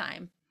 months this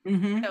time.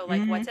 So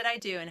like, what did I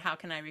do and how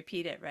can I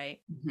repeat it?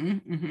 Right.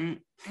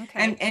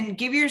 Okay. And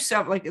give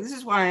yourself, like, this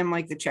is why I'm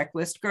like the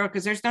checklist girl,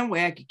 because there's no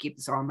way I could keep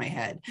this all in my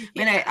head.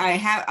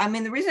 I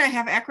mean, the reason I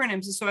have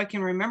acronyms is so I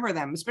can remember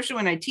them, especially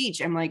when I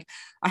teach. I'm like,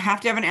 I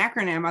have to have an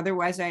acronym.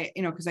 Otherwise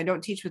because I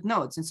don't teach with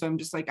notes. And so I'm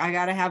just like, I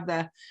got to have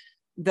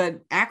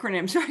the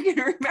acronym so I can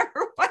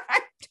remember what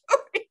I'm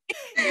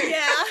doing.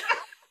 Yeah.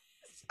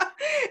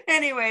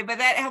 Anyway, but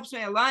that helps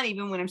me a lot.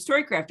 Even when I'm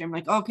story crafting, I'm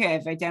like, okay,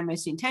 have I done my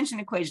scene tension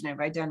equation? Have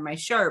I done my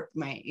Sharp,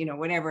 my,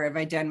 whatever, have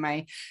I done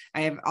I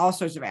have all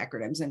sorts of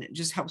acronyms, and it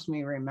just helps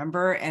me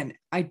remember. And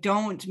I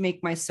don't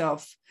make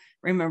myself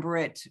remember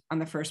it on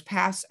the first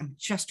pass. I'm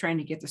just trying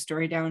to get the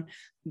story down.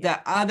 The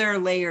other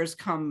layers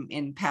come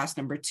in pass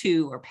number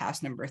 2 or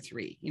pass number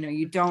 3.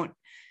 You don't,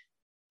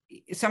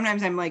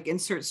 sometimes I'm like,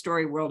 insert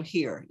story world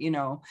here.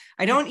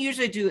 I don't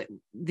usually do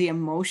the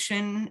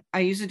emotion. I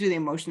usually do the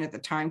emotion at the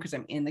time because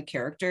I'm in the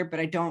character, but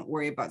I don't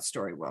worry about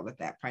story world at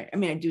that point. I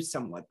mean, I do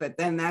somewhat, but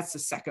then that's the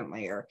second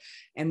layer,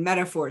 and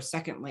metaphor,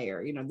 second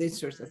layer, these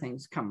sorts of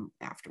things come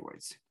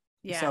afterwards.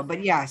 Yeah. So,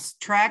 but yes,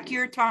 track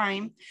your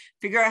time,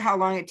 figure out how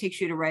long it takes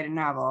you to write a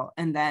novel,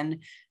 and then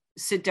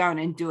sit down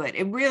and do it.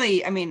 It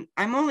really, I mean,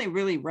 I'm only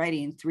really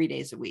writing 3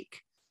 days a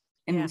week,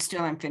 and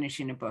still I'm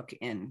finishing a book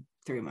in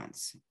 3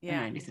 months, a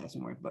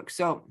 90,000 word book.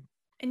 So,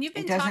 and you've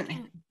been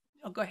talking,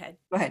 go ahead.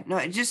 Go ahead. No,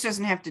 it just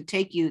doesn't have to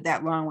take you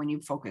that long when you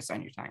focus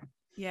on your time.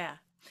 Yeah.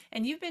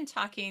 And you've been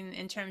talking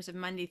in terms of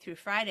Monday through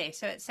Friday.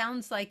 So it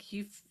sounds like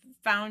you've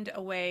found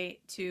a way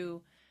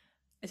to,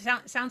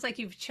 sounds like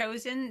you've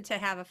chosen to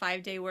have a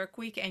 5-day work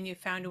week, and you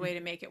found a way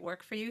to make it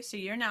work for you. So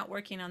you're not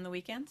working on the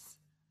weekends?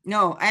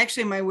 No,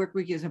 actually my work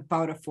week is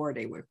about a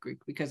 4-day work week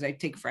because I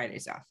take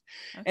Fridays off.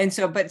 Okay. And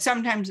so, but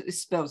sometimes it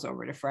spills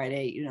over to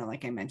Friday,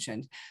 like I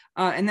mentioned.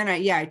 And then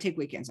I take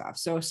weekends off.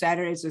 So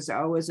Saturdays is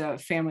always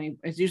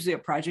it's usually a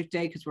project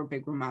day because we're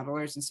big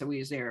remodelers. And so we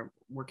usually are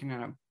working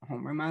on a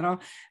home remodel.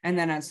 And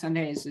then on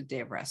Sunday is a day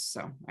of rest.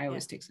 So I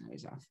always take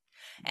Sundays off.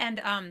 And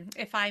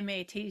if I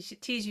may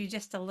tease you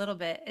just a little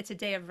bit, it's a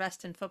day of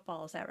rest in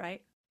football. Is that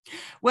right?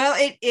 Well,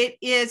 it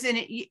is,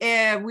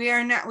 and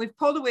we've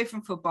pulled away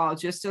from football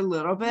just a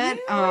little bit.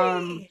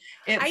 Really?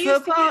 I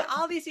used to get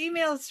all these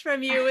emails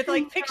from you with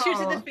like pictures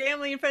of the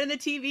family in front of the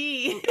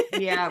TV.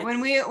 Yeah,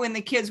 when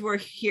the kids were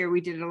here,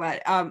 we did it a lot.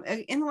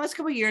 In the last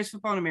couple of years,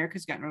 football in America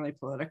has gotten really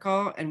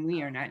political, and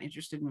we are not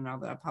interested in all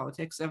the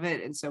politics of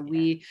it. And so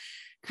we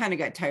kind of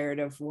got tired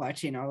of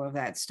watching all of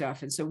that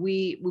stuff. And so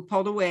we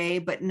pulled away,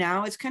 but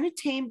now it's kind of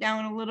tamed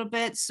down a little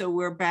bit. So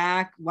we're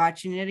back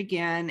watching it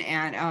again.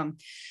 And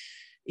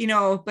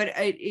but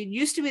it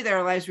used to be that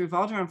our lives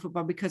revolved around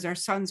football because our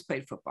sons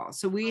played football.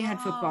 So we had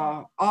Oh,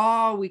 football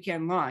all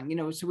weekend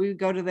long, so we would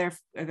go to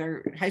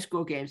their high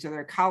school games or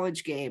their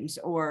college games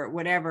or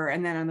whatever.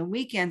 And then on the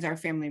weekends, our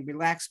family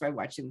relaxed by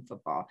watching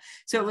football.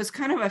 So it yeah, was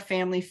kind of a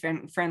family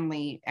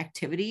friendly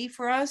activity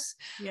for us.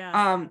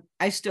 yeah,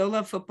 I still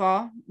love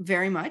football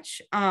very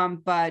much.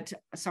 But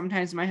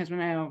sometimes my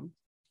husband and I will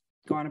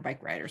go on a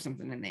bike ride or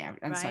something on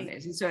right.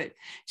 Sundays. And so it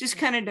just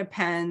Yeah. kind of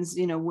depends,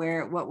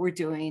 what we're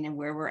doing and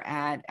where we're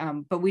at.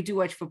 But we do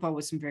watch football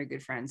with some very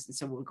good friends. And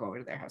so we'll go over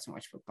to their house and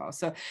watch football.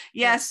 So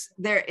Yeah. yes,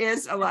 there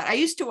is a lot. I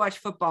used to watch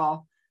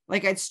football.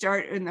 Like I'd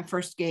start in the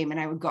first game and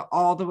I would go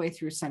all the way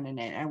through Sunday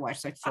night. And I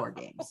watched like 4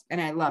 games and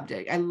I loved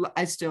it.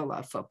 I still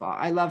love football.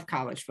 I love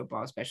college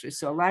football, especially.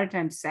 So a lot of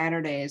times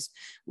Saturdays,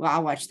 well,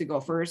 I'll watch the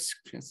Gophers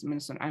because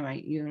Minnesota, I'm a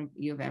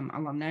U of M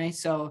alumni.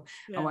 So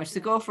I Yeah. watch the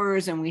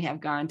Gophers and we have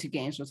gone to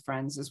games with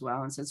friends as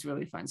well. And so it's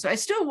really fun. So I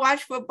still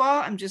watch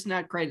football. I'm just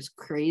not quite as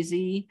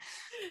crazy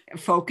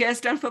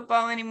focused on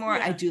football anymore.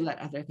 I Yeah. do let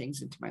other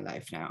things into my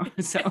life now.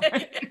 So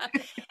Yeah.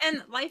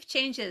 And life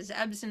changes,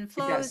 ebbs and it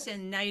flows, does.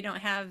 and now you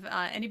don't have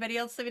anybody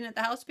else living at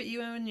the house but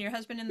you and your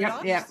husband and the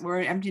Yep, yep. dogs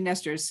We're empty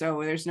nesters,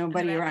 so there's and the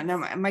nobody around. Now,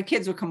 rabbits. my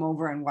kids will come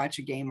over and watch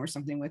a game or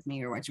something with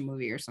me, or watch a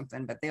movie or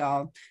something. But they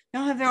all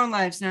have their own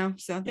lives now,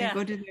 so they Yeah.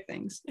 go do their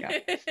things. Yeah.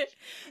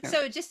 Yeah.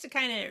 So just to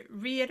kind of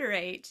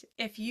reiterate,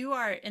 if you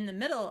are in the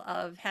middle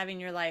of having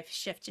your life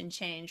shift and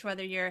change,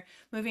 whether you're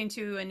moving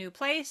to a new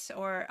place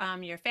or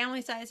your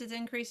family size is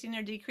increasing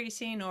or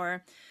decreasing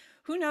or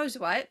who knows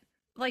what,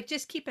 like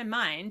just keep in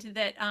mind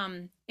that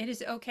it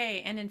is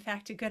okay and in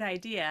fact a good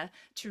idea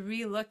to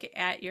relook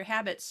at your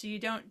habits so you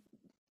don't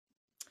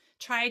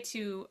try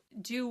to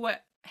do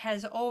what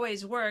has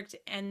always worked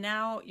and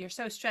now you're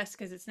so stressed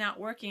because it's not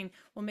working.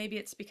 Well, maybe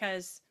it's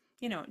because,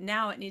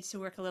 now it needs to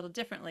work a little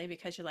differently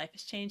because your life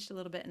has changed a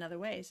little bit in other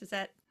ways. Is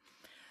that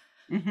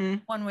Hmm.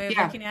 one way of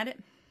Yeah. looking at it?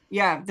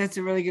 Yeah, that's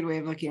a really good way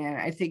of looking at it.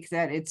 I think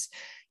that it's,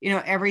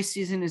 every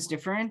season is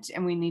different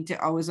and we need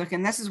to always look.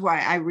 And this is why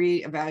I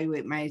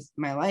reevaluate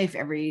my life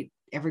every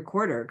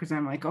quarter, because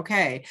I'm like,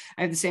 okay,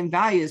 I have the same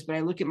values, but I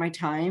look at my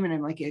time and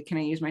I'm like, can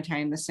I use my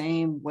time the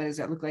same? What does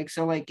that look like?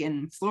 So like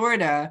in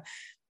Florida,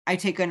 I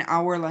take an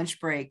hour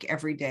lunch break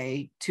every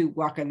day to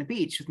walk on the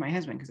beach with my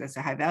husband because that's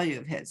a high value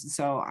of his. And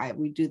so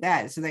we do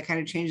that. So that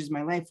kind of changes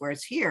my life.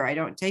 Whereas here, I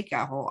don't take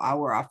a whole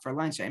hour off for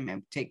lunch. I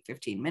might take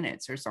 15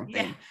 minutes or Yeah.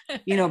 something,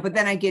 but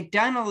then I get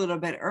done a little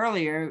bit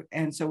earlier.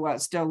 And so while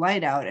it's still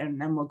light out, and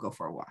then we'll go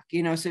for a walk,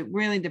 so it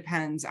really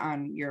depends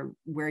on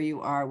where you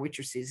are, what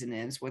your season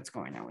is, what's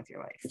going on with your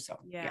life. So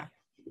Yeah. yeah.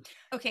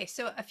 Okay,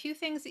 so a few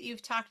things that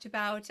you've talked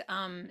about.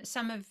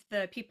 Some of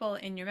the people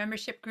in your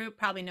membership group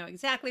probably know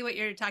exactly what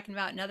you're talking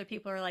about, and other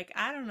people are like,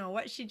 I don't know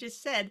what she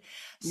just said.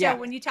 So Yeah.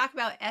 when you talk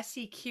about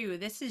SEQ,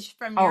 this is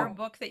from your Oh,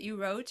 book that you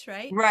wrote,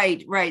 right?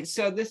 right.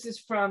 So this is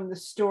from the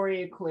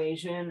story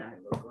equation. I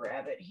will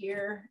grab it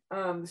here.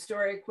 The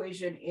story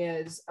equation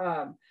is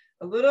a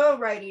little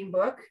writing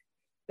book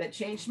that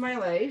changed my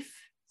life.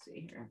 Let's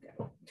see here, I've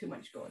got too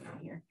much going on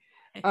here.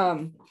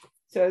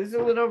 So this is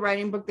a little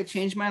writing book that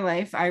changed my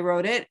life. I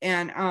wrote it,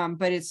 and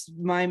but it's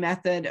my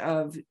method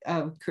of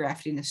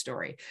crafting the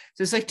story.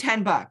 So it's like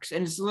 $10,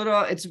 and it's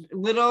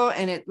little,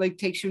 and it like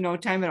takes you no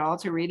time at all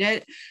to read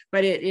it,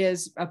 but it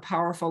is a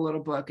powerful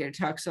little book. It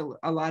talks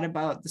a lot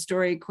about the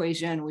story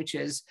equation, which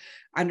is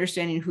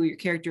understanding who your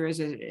character is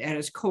at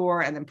its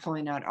core, and then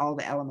pulling out all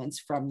the elements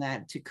from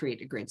that to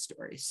create a great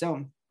story.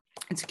 So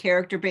it's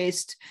character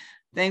based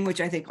thing,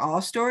 which I think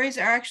all stories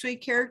are actually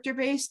character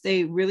based.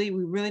 We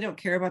really don't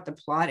care about the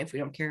plot if we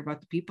don't care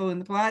about the people in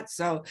the plot.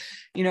 So,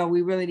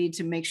 we really need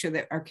to make sure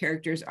that our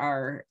characters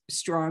are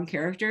strong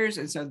characters.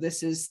 And so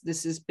this is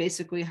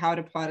basically how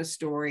to plot a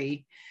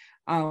story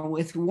how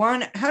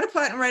to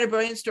plot and write a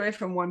brilliant story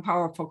from one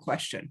powerful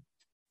question.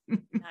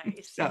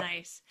 Nice, So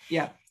nice.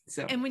 yeah.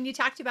 So And when you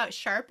talked about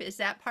Sharp, is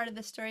that part of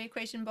the story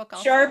equation book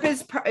also? Sharp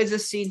is a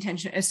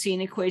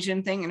scene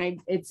equation thing,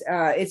 and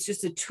it's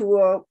just a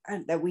tool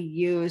that we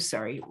use.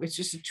 Sorry, it's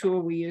just a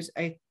tool we use.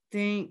 I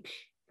think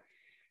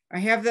I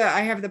have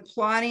the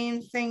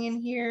plotting thing in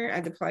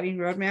here, the plotting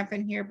roadmap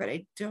in here, but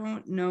I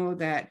don't know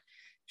that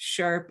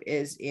Sharp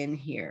is in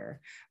here.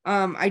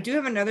 I do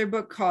have another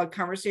book called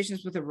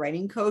Conversations with a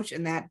Writing Coach,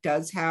 and that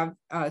does have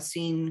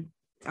scene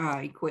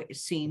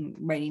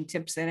writing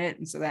tips in it,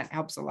 and so that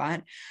helps a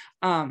lot.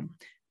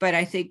 But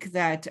I think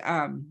that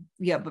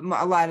but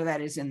a lot of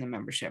that is in the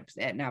membership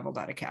at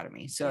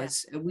Novel.Academy. So Yeah.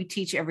 we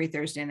teach every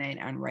Thursday night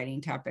on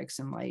writing topics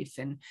in life,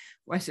 and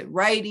what's it,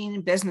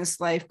 writing, business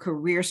life,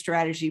 career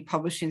strategy,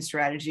 publishing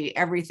strategy,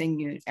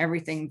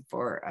 everything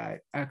for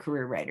a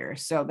career writer.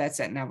 So that's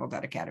at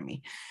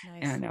Novel.Academy.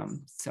 Nice.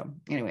 And so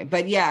anyway,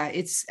 but yeah,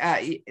 it's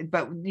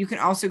but you can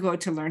also go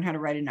to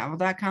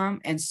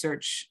learnhowtowriteanovel.com and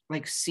search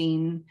like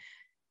scene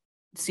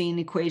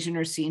equation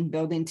or scene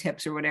building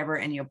tips or whatever,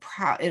 and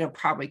it'll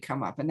probably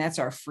come up, and that's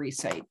our free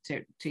site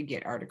to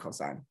get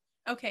articles on.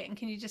 Okay, and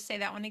can you just say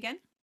that one again?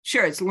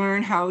 Sure, it's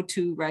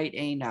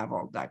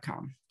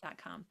learnhowtowriteanovel.com.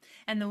 .com.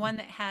 And the one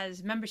that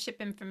has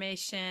membership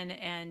information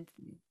and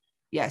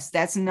Yes,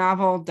 that's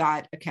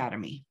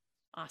novel.academy.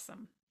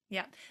 Awesome.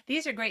 Yeah,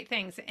 these are great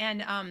things.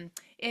 And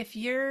if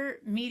your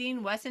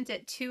meeting wasn't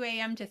at 2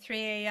 a.m. to 3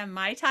 a.m.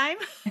 my time,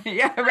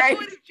 Yeah, I right.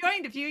 would have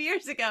joined a few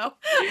years ago.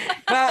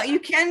 Well, you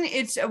can,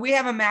 we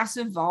have a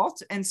massive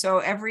vault. And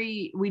so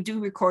we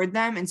do record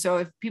them. And so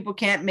if people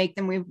can't make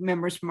them, we have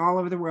members from all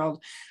over the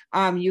world.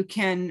 You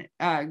can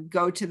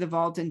go to the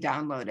vault and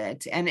download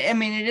it. And I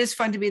mean, it is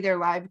fun to be there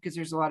live because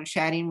there's a lot of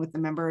chatting with the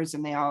members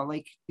and they all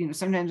like,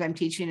 sometimes I'm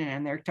teaching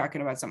and they're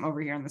talking about something over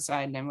here on the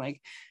side. And I'm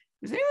like,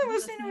 is anyone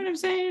listening to what I'm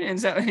saying? And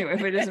so anyway,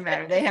 but it doesn't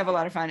matter. They have a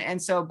lot of fun.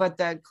 And so, but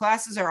the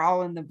classes are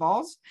all in the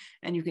vault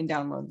and you can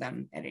download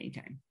them at any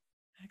time.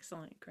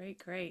 Excellent.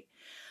 Great.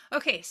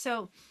 Okay,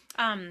 so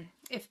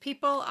if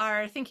people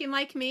are thinking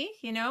like me,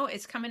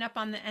 it's coming up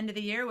on the end of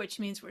the year, which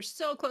means we're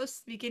so close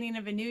to the beginning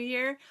of a new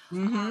year.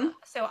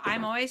 So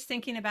I'm always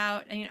thinking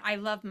about, I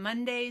love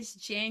Mondays,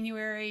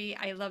 January.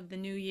 I love the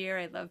new year.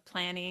 I love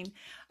planning,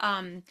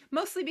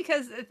 mostly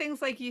because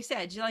things like you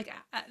said,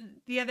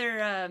 the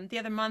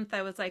other month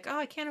I was like, oh,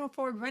 I can't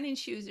afford running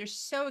shoes. They're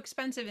so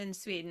expensive in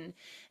Sweden.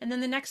 And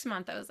then the next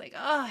month I was like,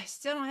 oh, I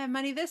still don't have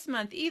money this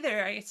month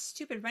either.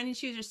 Stupid running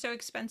shoes are so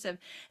expensive.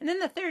 And then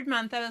the third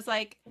month I was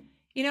like,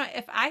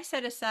 if I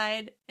set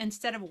aside,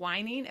 instead of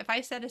whining, if I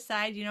set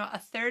aside, a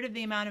third of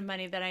the amount of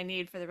money that I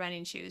need for the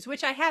running shoes,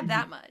 which I have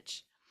that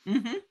much,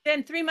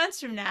 then 3 months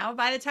from now,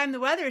 by the time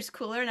the weather is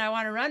cooler and I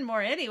want to run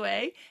more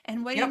anyway,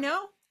 and what do you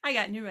know? I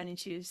got new running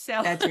shoes.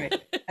 So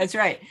that's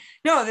right.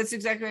 No, that's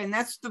exactly right. And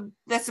that's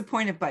the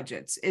point of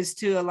budgets, is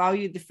to allow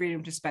you the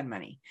freedom to spend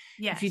money.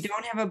 Yes. If you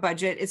don't have a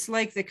budget, it's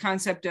like the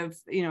concept of,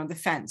 the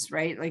fence,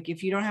 right? Like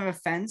if you don't have a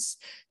fence,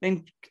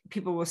 then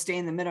people will stay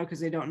in the middle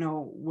because they don't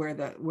know where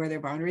their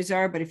boundaries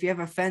are. But if you have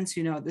a fence,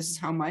 this is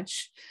how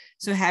much.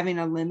 So having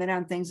a limit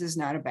on things is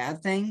not a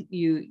bad thing.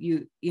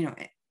 You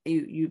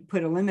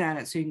put a limit on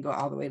it so you can go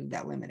all the way to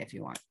that limit if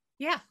you want.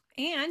 Yeah.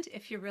 And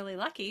if you're really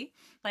lucky,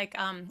 like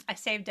I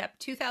saved up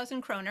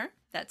 2,000 kroner.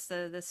 That's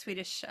the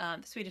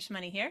Swedish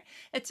money here.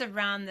 It's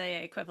around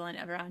the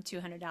equivalent of around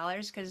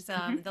 $200 because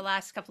the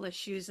last couple of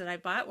shoes that I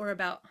bought were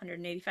about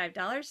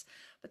 $185.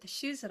 But the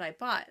shoes that I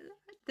bought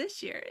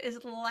this year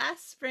is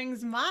last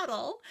spring's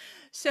model,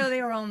 so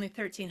they were only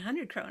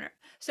 1,300 kroner.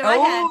 So I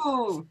had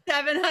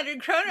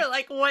 700 kroner.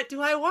 Like, what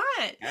do I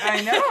want?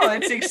 I know,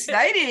 it's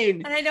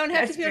exciting. And I don't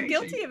have to feel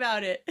guilty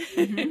about it.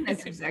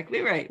 That's exactly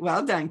right.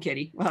 Well done,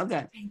 Kitty. Well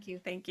done.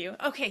 Thank you.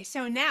 Okay,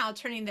 so now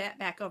turning that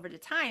back over to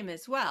time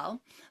as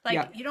well.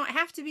 Like, you don't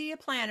have to be a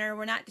planner.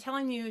 We're not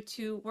telling you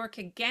to work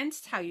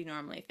against how you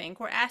normally think.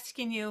 We're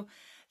asking you,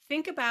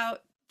 think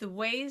about the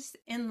ways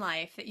in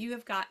life that you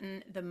have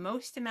gotten the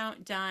most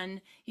amount done.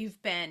 You've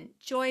been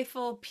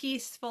joyful,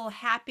 peaceful,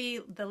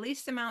 happy, the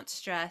least amount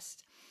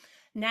stressed.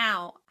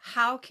 Now,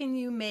 how can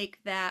you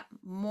make that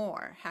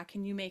more? How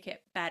can you make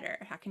it better?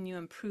 How can you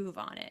improve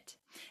on it?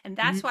 And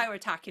that's why we're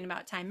talking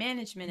about time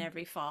management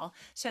every fall,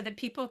 so that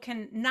people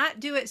can not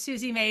do it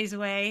Susie May's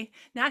way,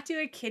 not do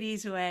it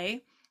Kitty's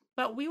way,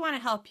 but we want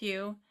to help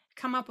you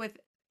come up with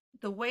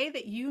the way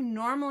that you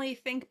normally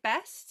think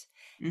best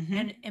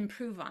and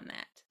improve on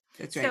that.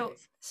 That's right. So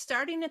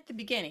starting at the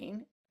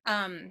beginning,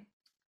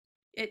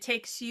 it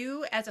takes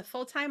you as a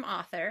full-time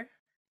author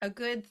a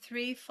good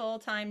 3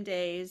 full-time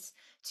days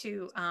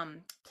to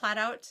plot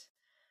out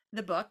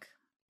the book.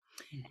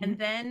 And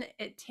then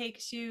it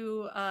takes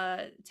you,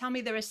 tell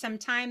me, there was some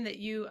time that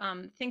you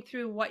think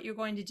through what you're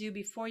going to do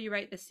before you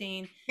write the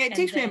scene. It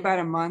takes me about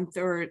a month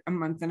or a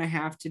month and a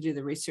half to do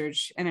the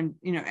research. And I'm,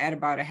 at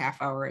about a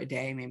half hour a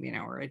day, maybe an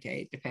hour a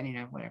day, depending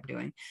on what I'm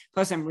doing.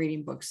 Plus I'm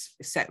reading books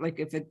set, like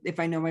if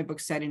I know my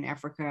book's set in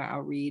Africa,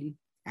 I'll read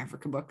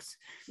Africa books,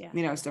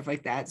 stuff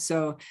like that.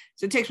 So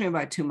it takes me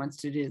about 2 months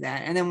to do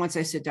that. And then once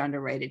I sit down to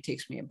write, it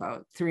takes me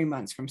about 3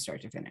 months from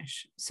start to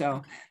finish.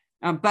 So,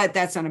 but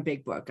that's on a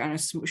big book. On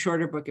a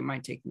shorter book, it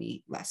might take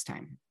me less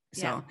time.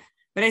 So,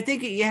 but I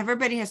think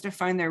everybody has to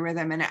find their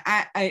rhythm. And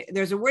I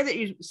there's a word that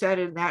you said,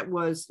 and that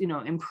was,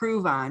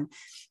 improve on.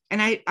 And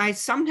I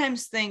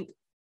sometimes think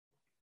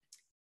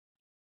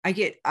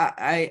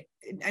I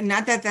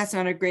not that that's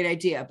not a great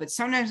idea, but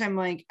sometimes I'm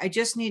like, I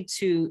just need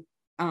to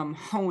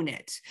hone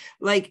it.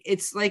 Like,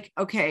 it's like,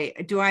 okay,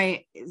 do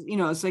I,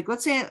 it's like,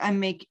 let's say I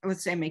make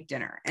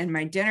dinner, and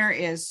my dinner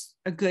is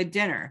a good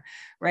dinner,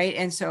 right?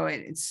 And so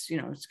it's,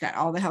 it's got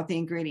all the healthy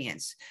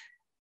ingredients.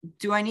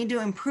 Do I need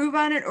to improve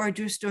on it, or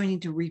do I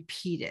need to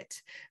repeat it?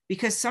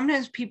 Because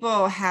sometimes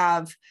people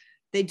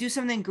they do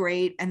something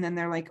great and then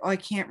they're like, oh, I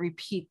can't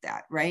repeat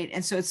that, right?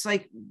 And so it's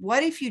like,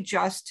 what if you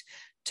just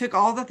took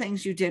all the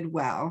things you did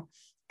well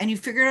and you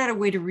figured out a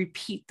way to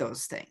repeat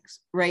those things,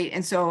 right?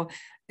 And so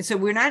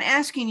we're not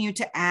asking you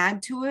to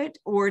add to it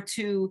or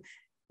to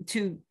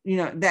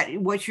that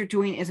what you're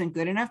doing isn't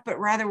good enough, but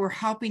rather we're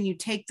helping you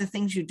take the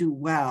things you do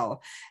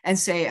well and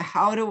say,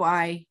 how do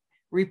I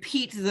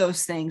repeat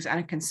those things on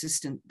a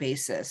consistent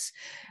basis,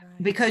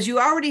 Right. because you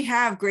already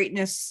have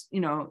greatness,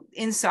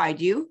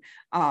 inside you.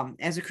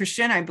 As a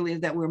Christian, I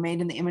believe that we're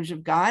made in the image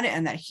of God,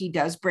 and that he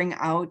does bring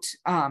out,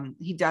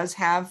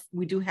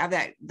 we do have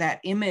that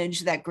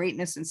image, that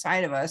greatness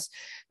inside of us.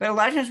 But a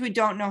lot of times we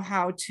don't know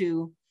how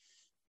to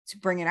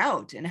bring it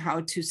out and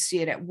how to see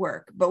it at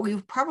work. But we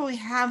probably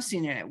have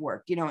seen it at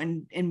work,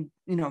 in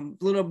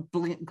little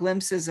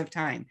glimpses of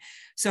time.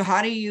 So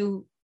how do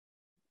you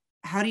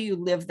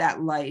live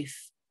that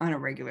life on a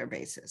regular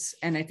basis?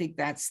 And I think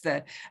that's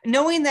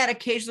knowing that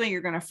occasionally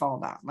you're going to fall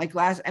down. Like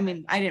I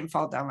didn't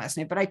fall down last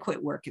night, but I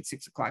quit work at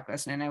 6:00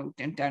 last night. And I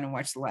went down and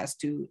watched the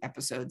last 2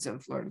 episodes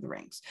of Lord of the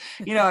Rings.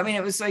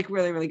 It was like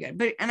really, really good.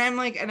 But, and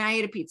I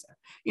ate a pizza,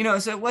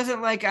 so it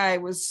wasn't like I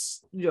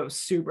was,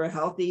 super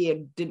healthy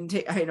and didn't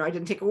take, I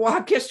didn't take a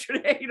walk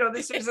yesterday,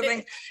 these sorts of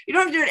things. You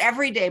don't have to do it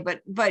every day,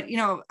 but,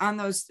 on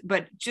those,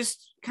 but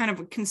just kind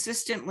of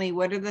consistently,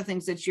 what are the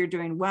things that you're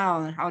doing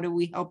well, and how do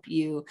we help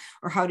you,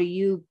 or how do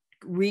you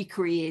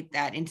recreate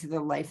that into the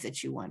life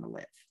that you want to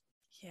live?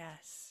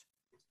 Yes.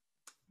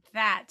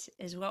 That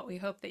is what we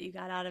hope that you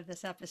got out of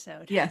this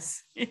episode.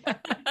 Yes.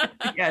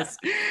 Yes.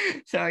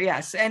 So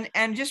yes.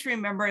 And just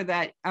remember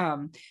that,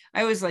 I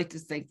always like to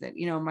think that,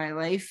 my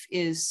life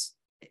is,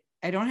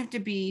 I don't have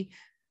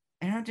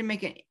to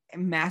make a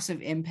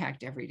massive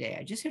impact every day.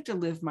 I just have to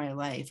live my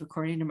life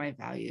according to my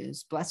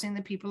values, blessing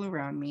the people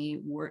around me,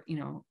 work,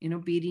 in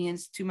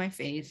obedience to my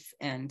faith.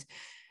 And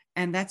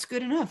that's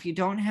good enough. You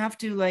don't have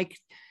to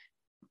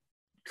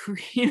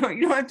you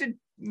don't have to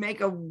make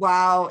a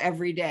wow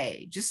every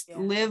day. Just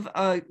live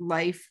a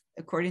life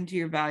according to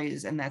your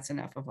values, and that's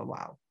enough of a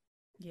wow.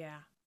 Yeah,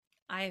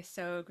 I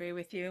so agree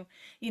with you.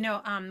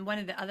 One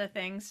of the other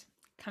things,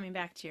 coming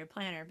back to your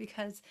planner,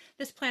 because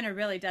this planner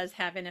really does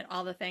have in it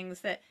all the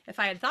things that if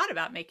I had thought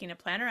about making a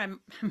planner, I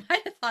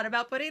might have thought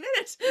about putting in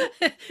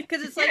it,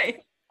 because it's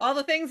like all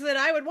the things that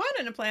I would want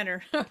in a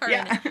planner are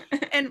in it.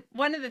 And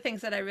one of the things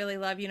that I really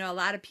love, a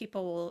lot of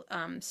people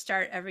will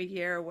start every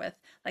year with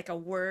like a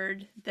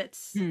word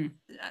that's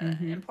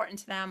important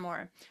to them,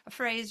 or a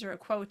phrase or a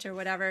quote or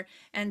whatever.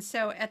 And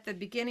so at the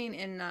beginning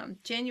in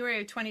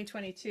January of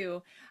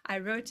 2022, I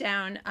wrote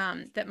down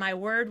that my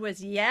word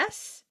was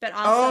yes, but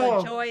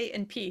also joy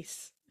and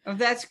peace. Oh,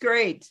 that's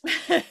great.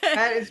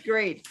 That is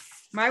great.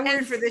 My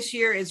word for this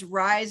year is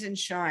rise and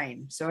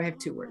shine. So I have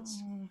 2 words.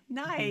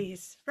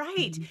 Nice.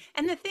 Right.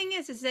 And the thing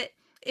is that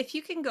if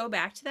you can go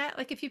back to that,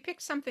 like if you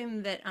pick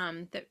something that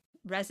that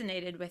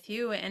resonated with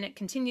you and it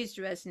continues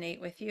to resonate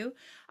with you,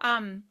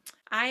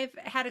 I've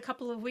had a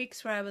couple of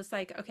weeks where I was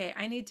like, okay,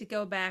 I need to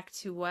go back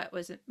to what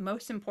was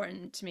most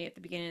important to me at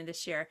the beginning of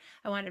this year.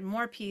 I wanted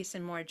more peace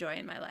and more joy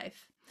in my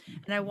life.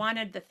 And I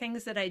wanted the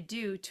things that I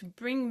do to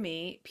bring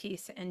me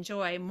peace and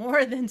joy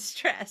more than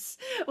stress,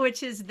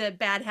 which is the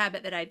bad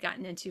habit that I'd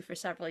gotten into for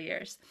several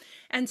years.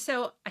 And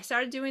so I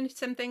started doing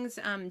some things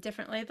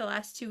differently the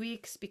last 2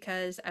 weeks,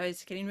 because I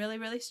was getting really,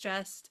 really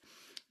stressed,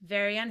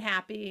 very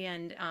unhappy.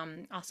 And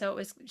also it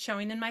was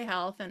showing in my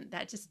health, and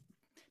that just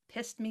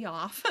pissed me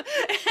off.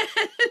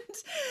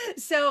 And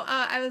so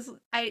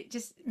I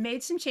just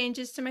made some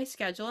changes to my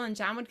schedule, and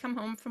John would come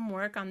home from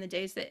work on the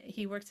days that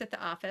he works at the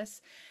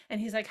office,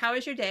 and he's like, how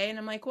was your day? And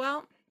I'm like,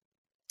 well,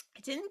 I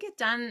didn't get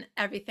done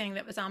everything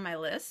that was on my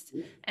list,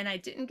 and I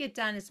didn't get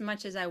done as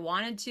much as I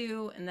wanted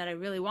to, and that I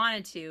really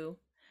wanted to.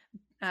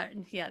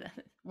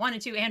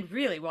 Wanted to and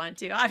really wanted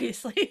to,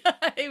 obviously.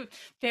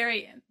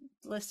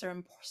 Lists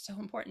are so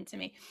important to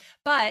me.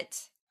 But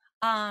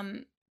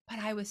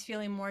I was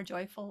feeling more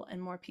joyful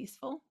and more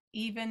peaceful,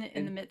 even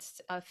in the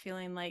midst of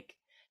feeling like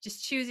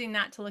just choosing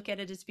not to look at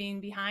it as being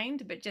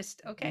behind, but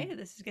just, okay,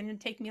 this is going to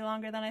take me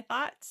longer than I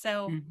thought.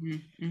 So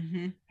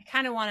I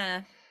kind of want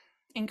to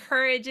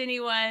encourage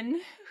anyone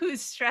who's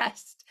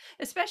stressed,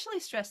 especially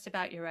stressed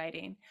about your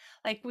writing.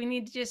 Like, we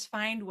need to just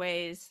find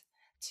ways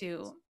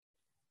to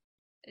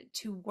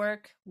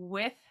work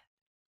with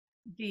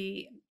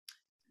the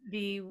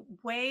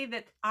way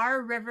that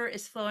our river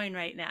is flowing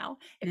right now.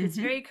 If it's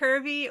very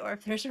curvy, or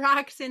if there's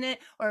rocks in it,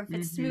 or if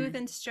it's smooth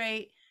and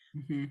straight,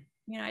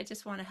 I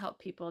just want to help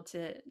people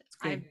to,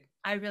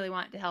 I really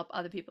want to help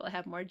other people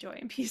have more joy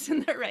and peace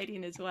in their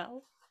writing as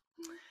well.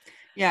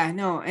 Yeah,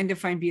 no, and to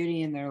find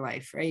beauty in their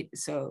life, right?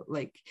 So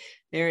like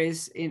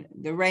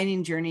the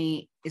writing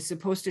journey is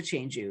supposed to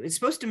change you. It's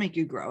supposed to make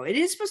you grow. It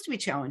is supposed to be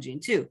challenging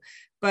too,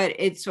 but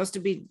it's supposed to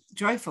be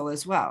joyful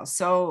as well.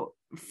 So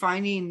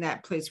finding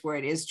that place where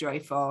it is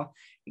joyful,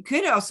 it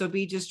could also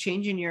be just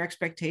changing your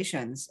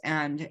expectations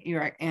and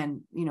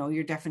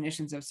your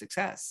definitions of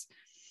success.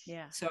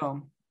 Yeah.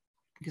 So,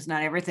 because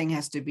not everything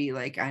has to be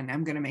like,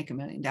 I'm going to make $1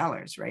 million,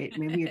 right?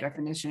 Maybe your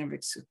definition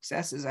of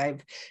success is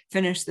I've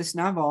finished this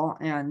novel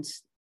and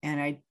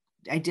I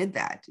did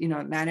that.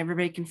 Not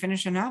everybody can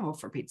finish a novel,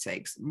 for Pete's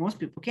sakes. Most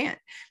people can't.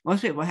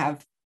 Most people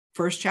have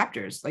first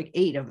chapters, like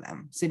 8 of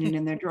them sitting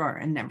in their drawer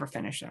and never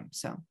finish them.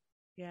 So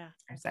yeah,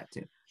 there's that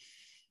too.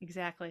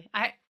 Exactly.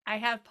 I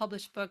have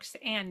published books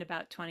and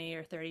about 20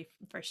 or 30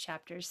 first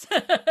chapters.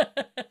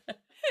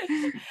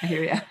 I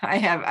hear you. I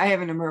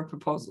have a number of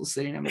proposals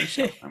sitting on my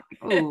shelf. I'm like,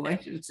 oh, I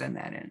should send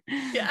that in.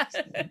 Yeah.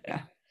 So,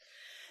 yeah.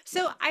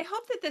 So I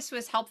hope that this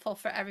was helpful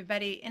for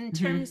everybody in Mhm,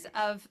 terms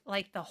of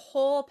like the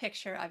whole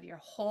picture of your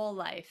whole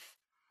life.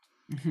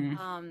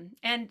 mhm.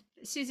 And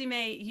Susie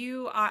May,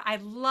 I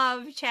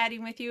love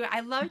chatting with you.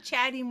 I love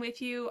chatting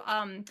with you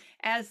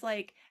as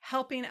like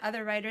helping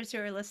other writers who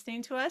are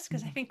listening to us,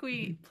 because I think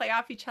we play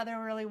off each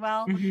other really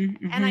well. Mhm,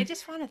 And I mhm,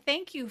 just want to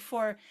thank you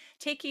for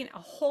taking a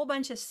whole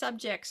bunch of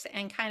subjects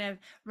and kind of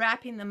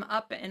wrapping them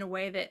up in a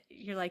way that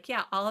you're like,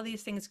 yeah, all of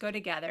these things go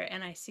together.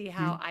 And I see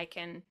how mhm, I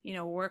can,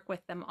 work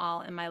with them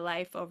all in my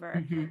life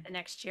over mhm. the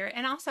next year.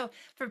 And also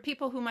for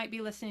people who might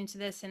be listening to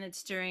this and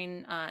it's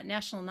during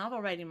National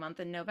Novel Writing Month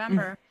in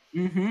November,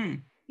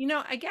 Mhm,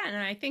 again,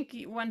 and I think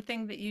one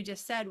thing that you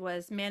just said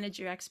was manage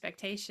your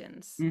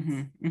expectations.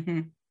 mhm,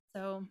 mhm.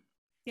 So,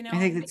 I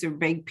think that's a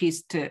big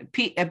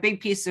a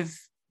big piece of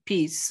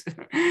peace.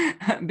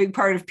 A big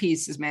part of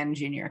peace is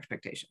managing your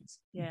expectations.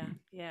 yeah, Mhm.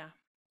 yeah.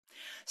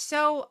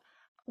 So,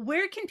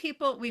 where can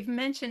people, we've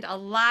mentioned a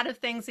lot of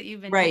things that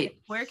you've been doing. Right,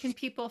 Where can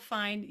people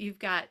find, you've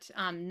got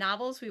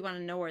novels. We want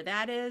to know where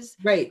that is.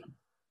 right.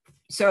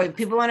 So if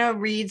people want to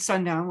read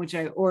Sundown,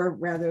 or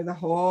rather the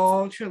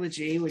whole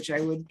trilogy, which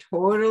I would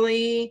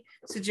totally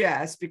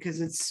suggest because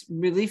it's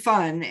really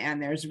fun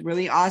and there's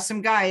really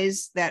awesome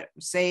guys that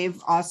save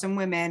awesome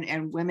women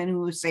and women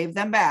who save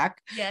them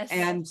back Yes.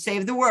 and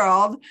save the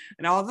world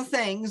and all the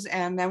things.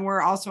 And then we're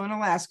also in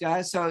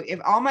Alaska. So if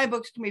all my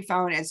books can be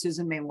found at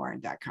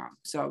SusanMayWarren.com.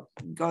 So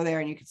go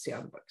there and you can see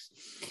all the books.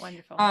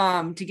 Wonderful.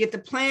 To get the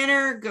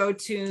planner, go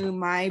to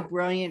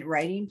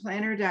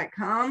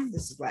myBrilliantWritingPlanner.com.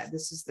 This is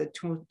the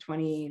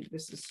 2022. And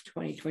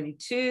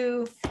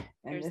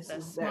There's this the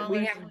is that we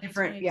smaller have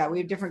different, yeah, we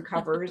have different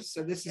covers.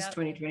 So this is Yep.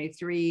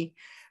 2023,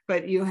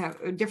 but you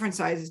have different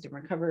sizes,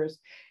 different covers.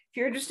 If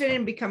you're interested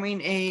in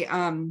becoming a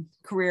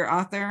career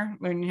author,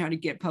 learning how to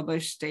get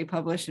published, stay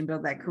published, and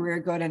build that career,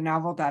 go to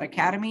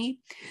novel.academy.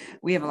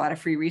 We have a lot of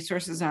free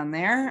resources on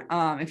there.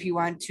 If you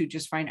want to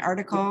just find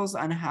articles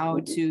on how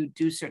to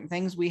do certain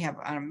things, we have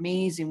an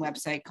amazing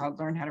website called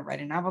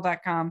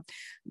learnhowtowriteanovel.com.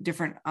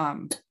 Different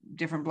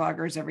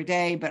bloggers every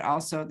day, but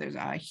also there's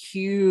a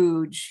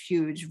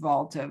huge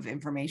vault of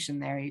information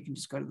there. You can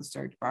just go to the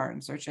search bar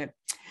and search it.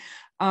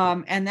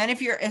 And then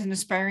if you're an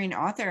aspiring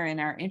author and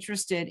are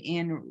interested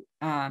in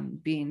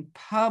being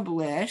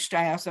published,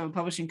 I also have a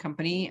publishing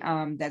company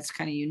that's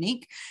kind of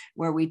unique,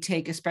 where we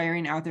take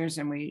aspiring authors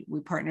and we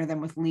partner them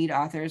with lead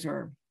authors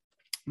or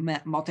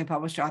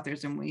multi-published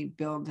authors, and we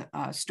build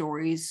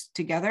stories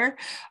together.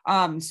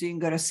 So you can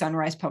go to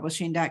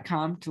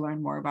sunrisepublishing.com to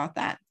learn more about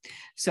that.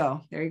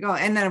 So there you go.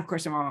 And then of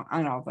course I'm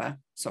on all the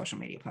social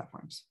media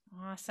platforms.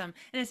 Awesome.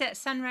 And is that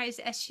Sunrise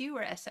SU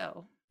or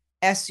SO?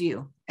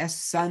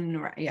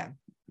 Sunrise. Yeah.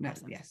 No,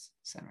 Awesome. yes.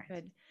 Sunrise.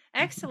 Good.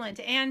 Excellent.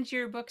 And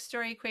your book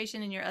Story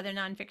Equation and your other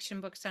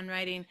nonfiction books on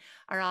writing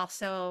are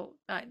also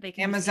they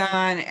can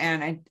Amazon,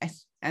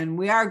 and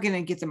we are going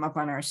to get them up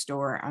on our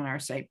store on our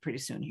site pretty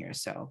soon here.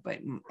 So, but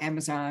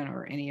Amazon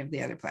or any of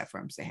the other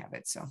platforms, they have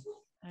it. So,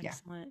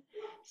 excellent.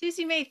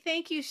 Susie May,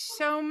 thank you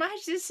so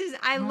much.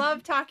 I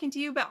love talking to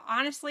you, but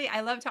honestly,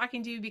 I love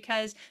talking to you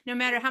because no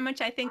matter how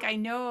much I think I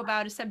know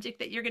about a subject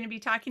that you're going to be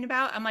talking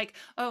about, I'm like,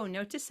 oh,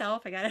 note to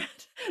self,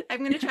 I'm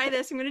going to try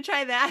this. I'm going to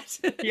try that.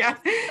 Yeah.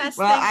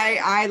 Well,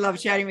 I love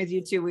chatting with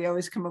you too. We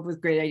always come up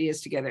with great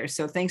ideas together.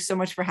 So thanks so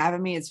much for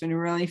having me. It's been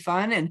really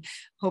fun, and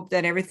hope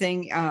that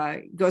everything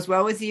goes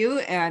well with you.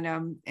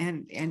 And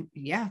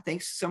yeah,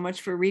 thanks so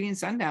much for reading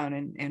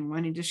Sundown and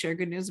wanting to share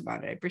good news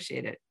about it. I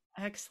appreciate it.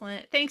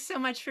 Excellent. Thanks so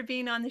much for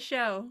being on the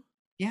show.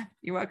 Yeah,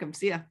 you're welcome.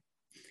 See ya.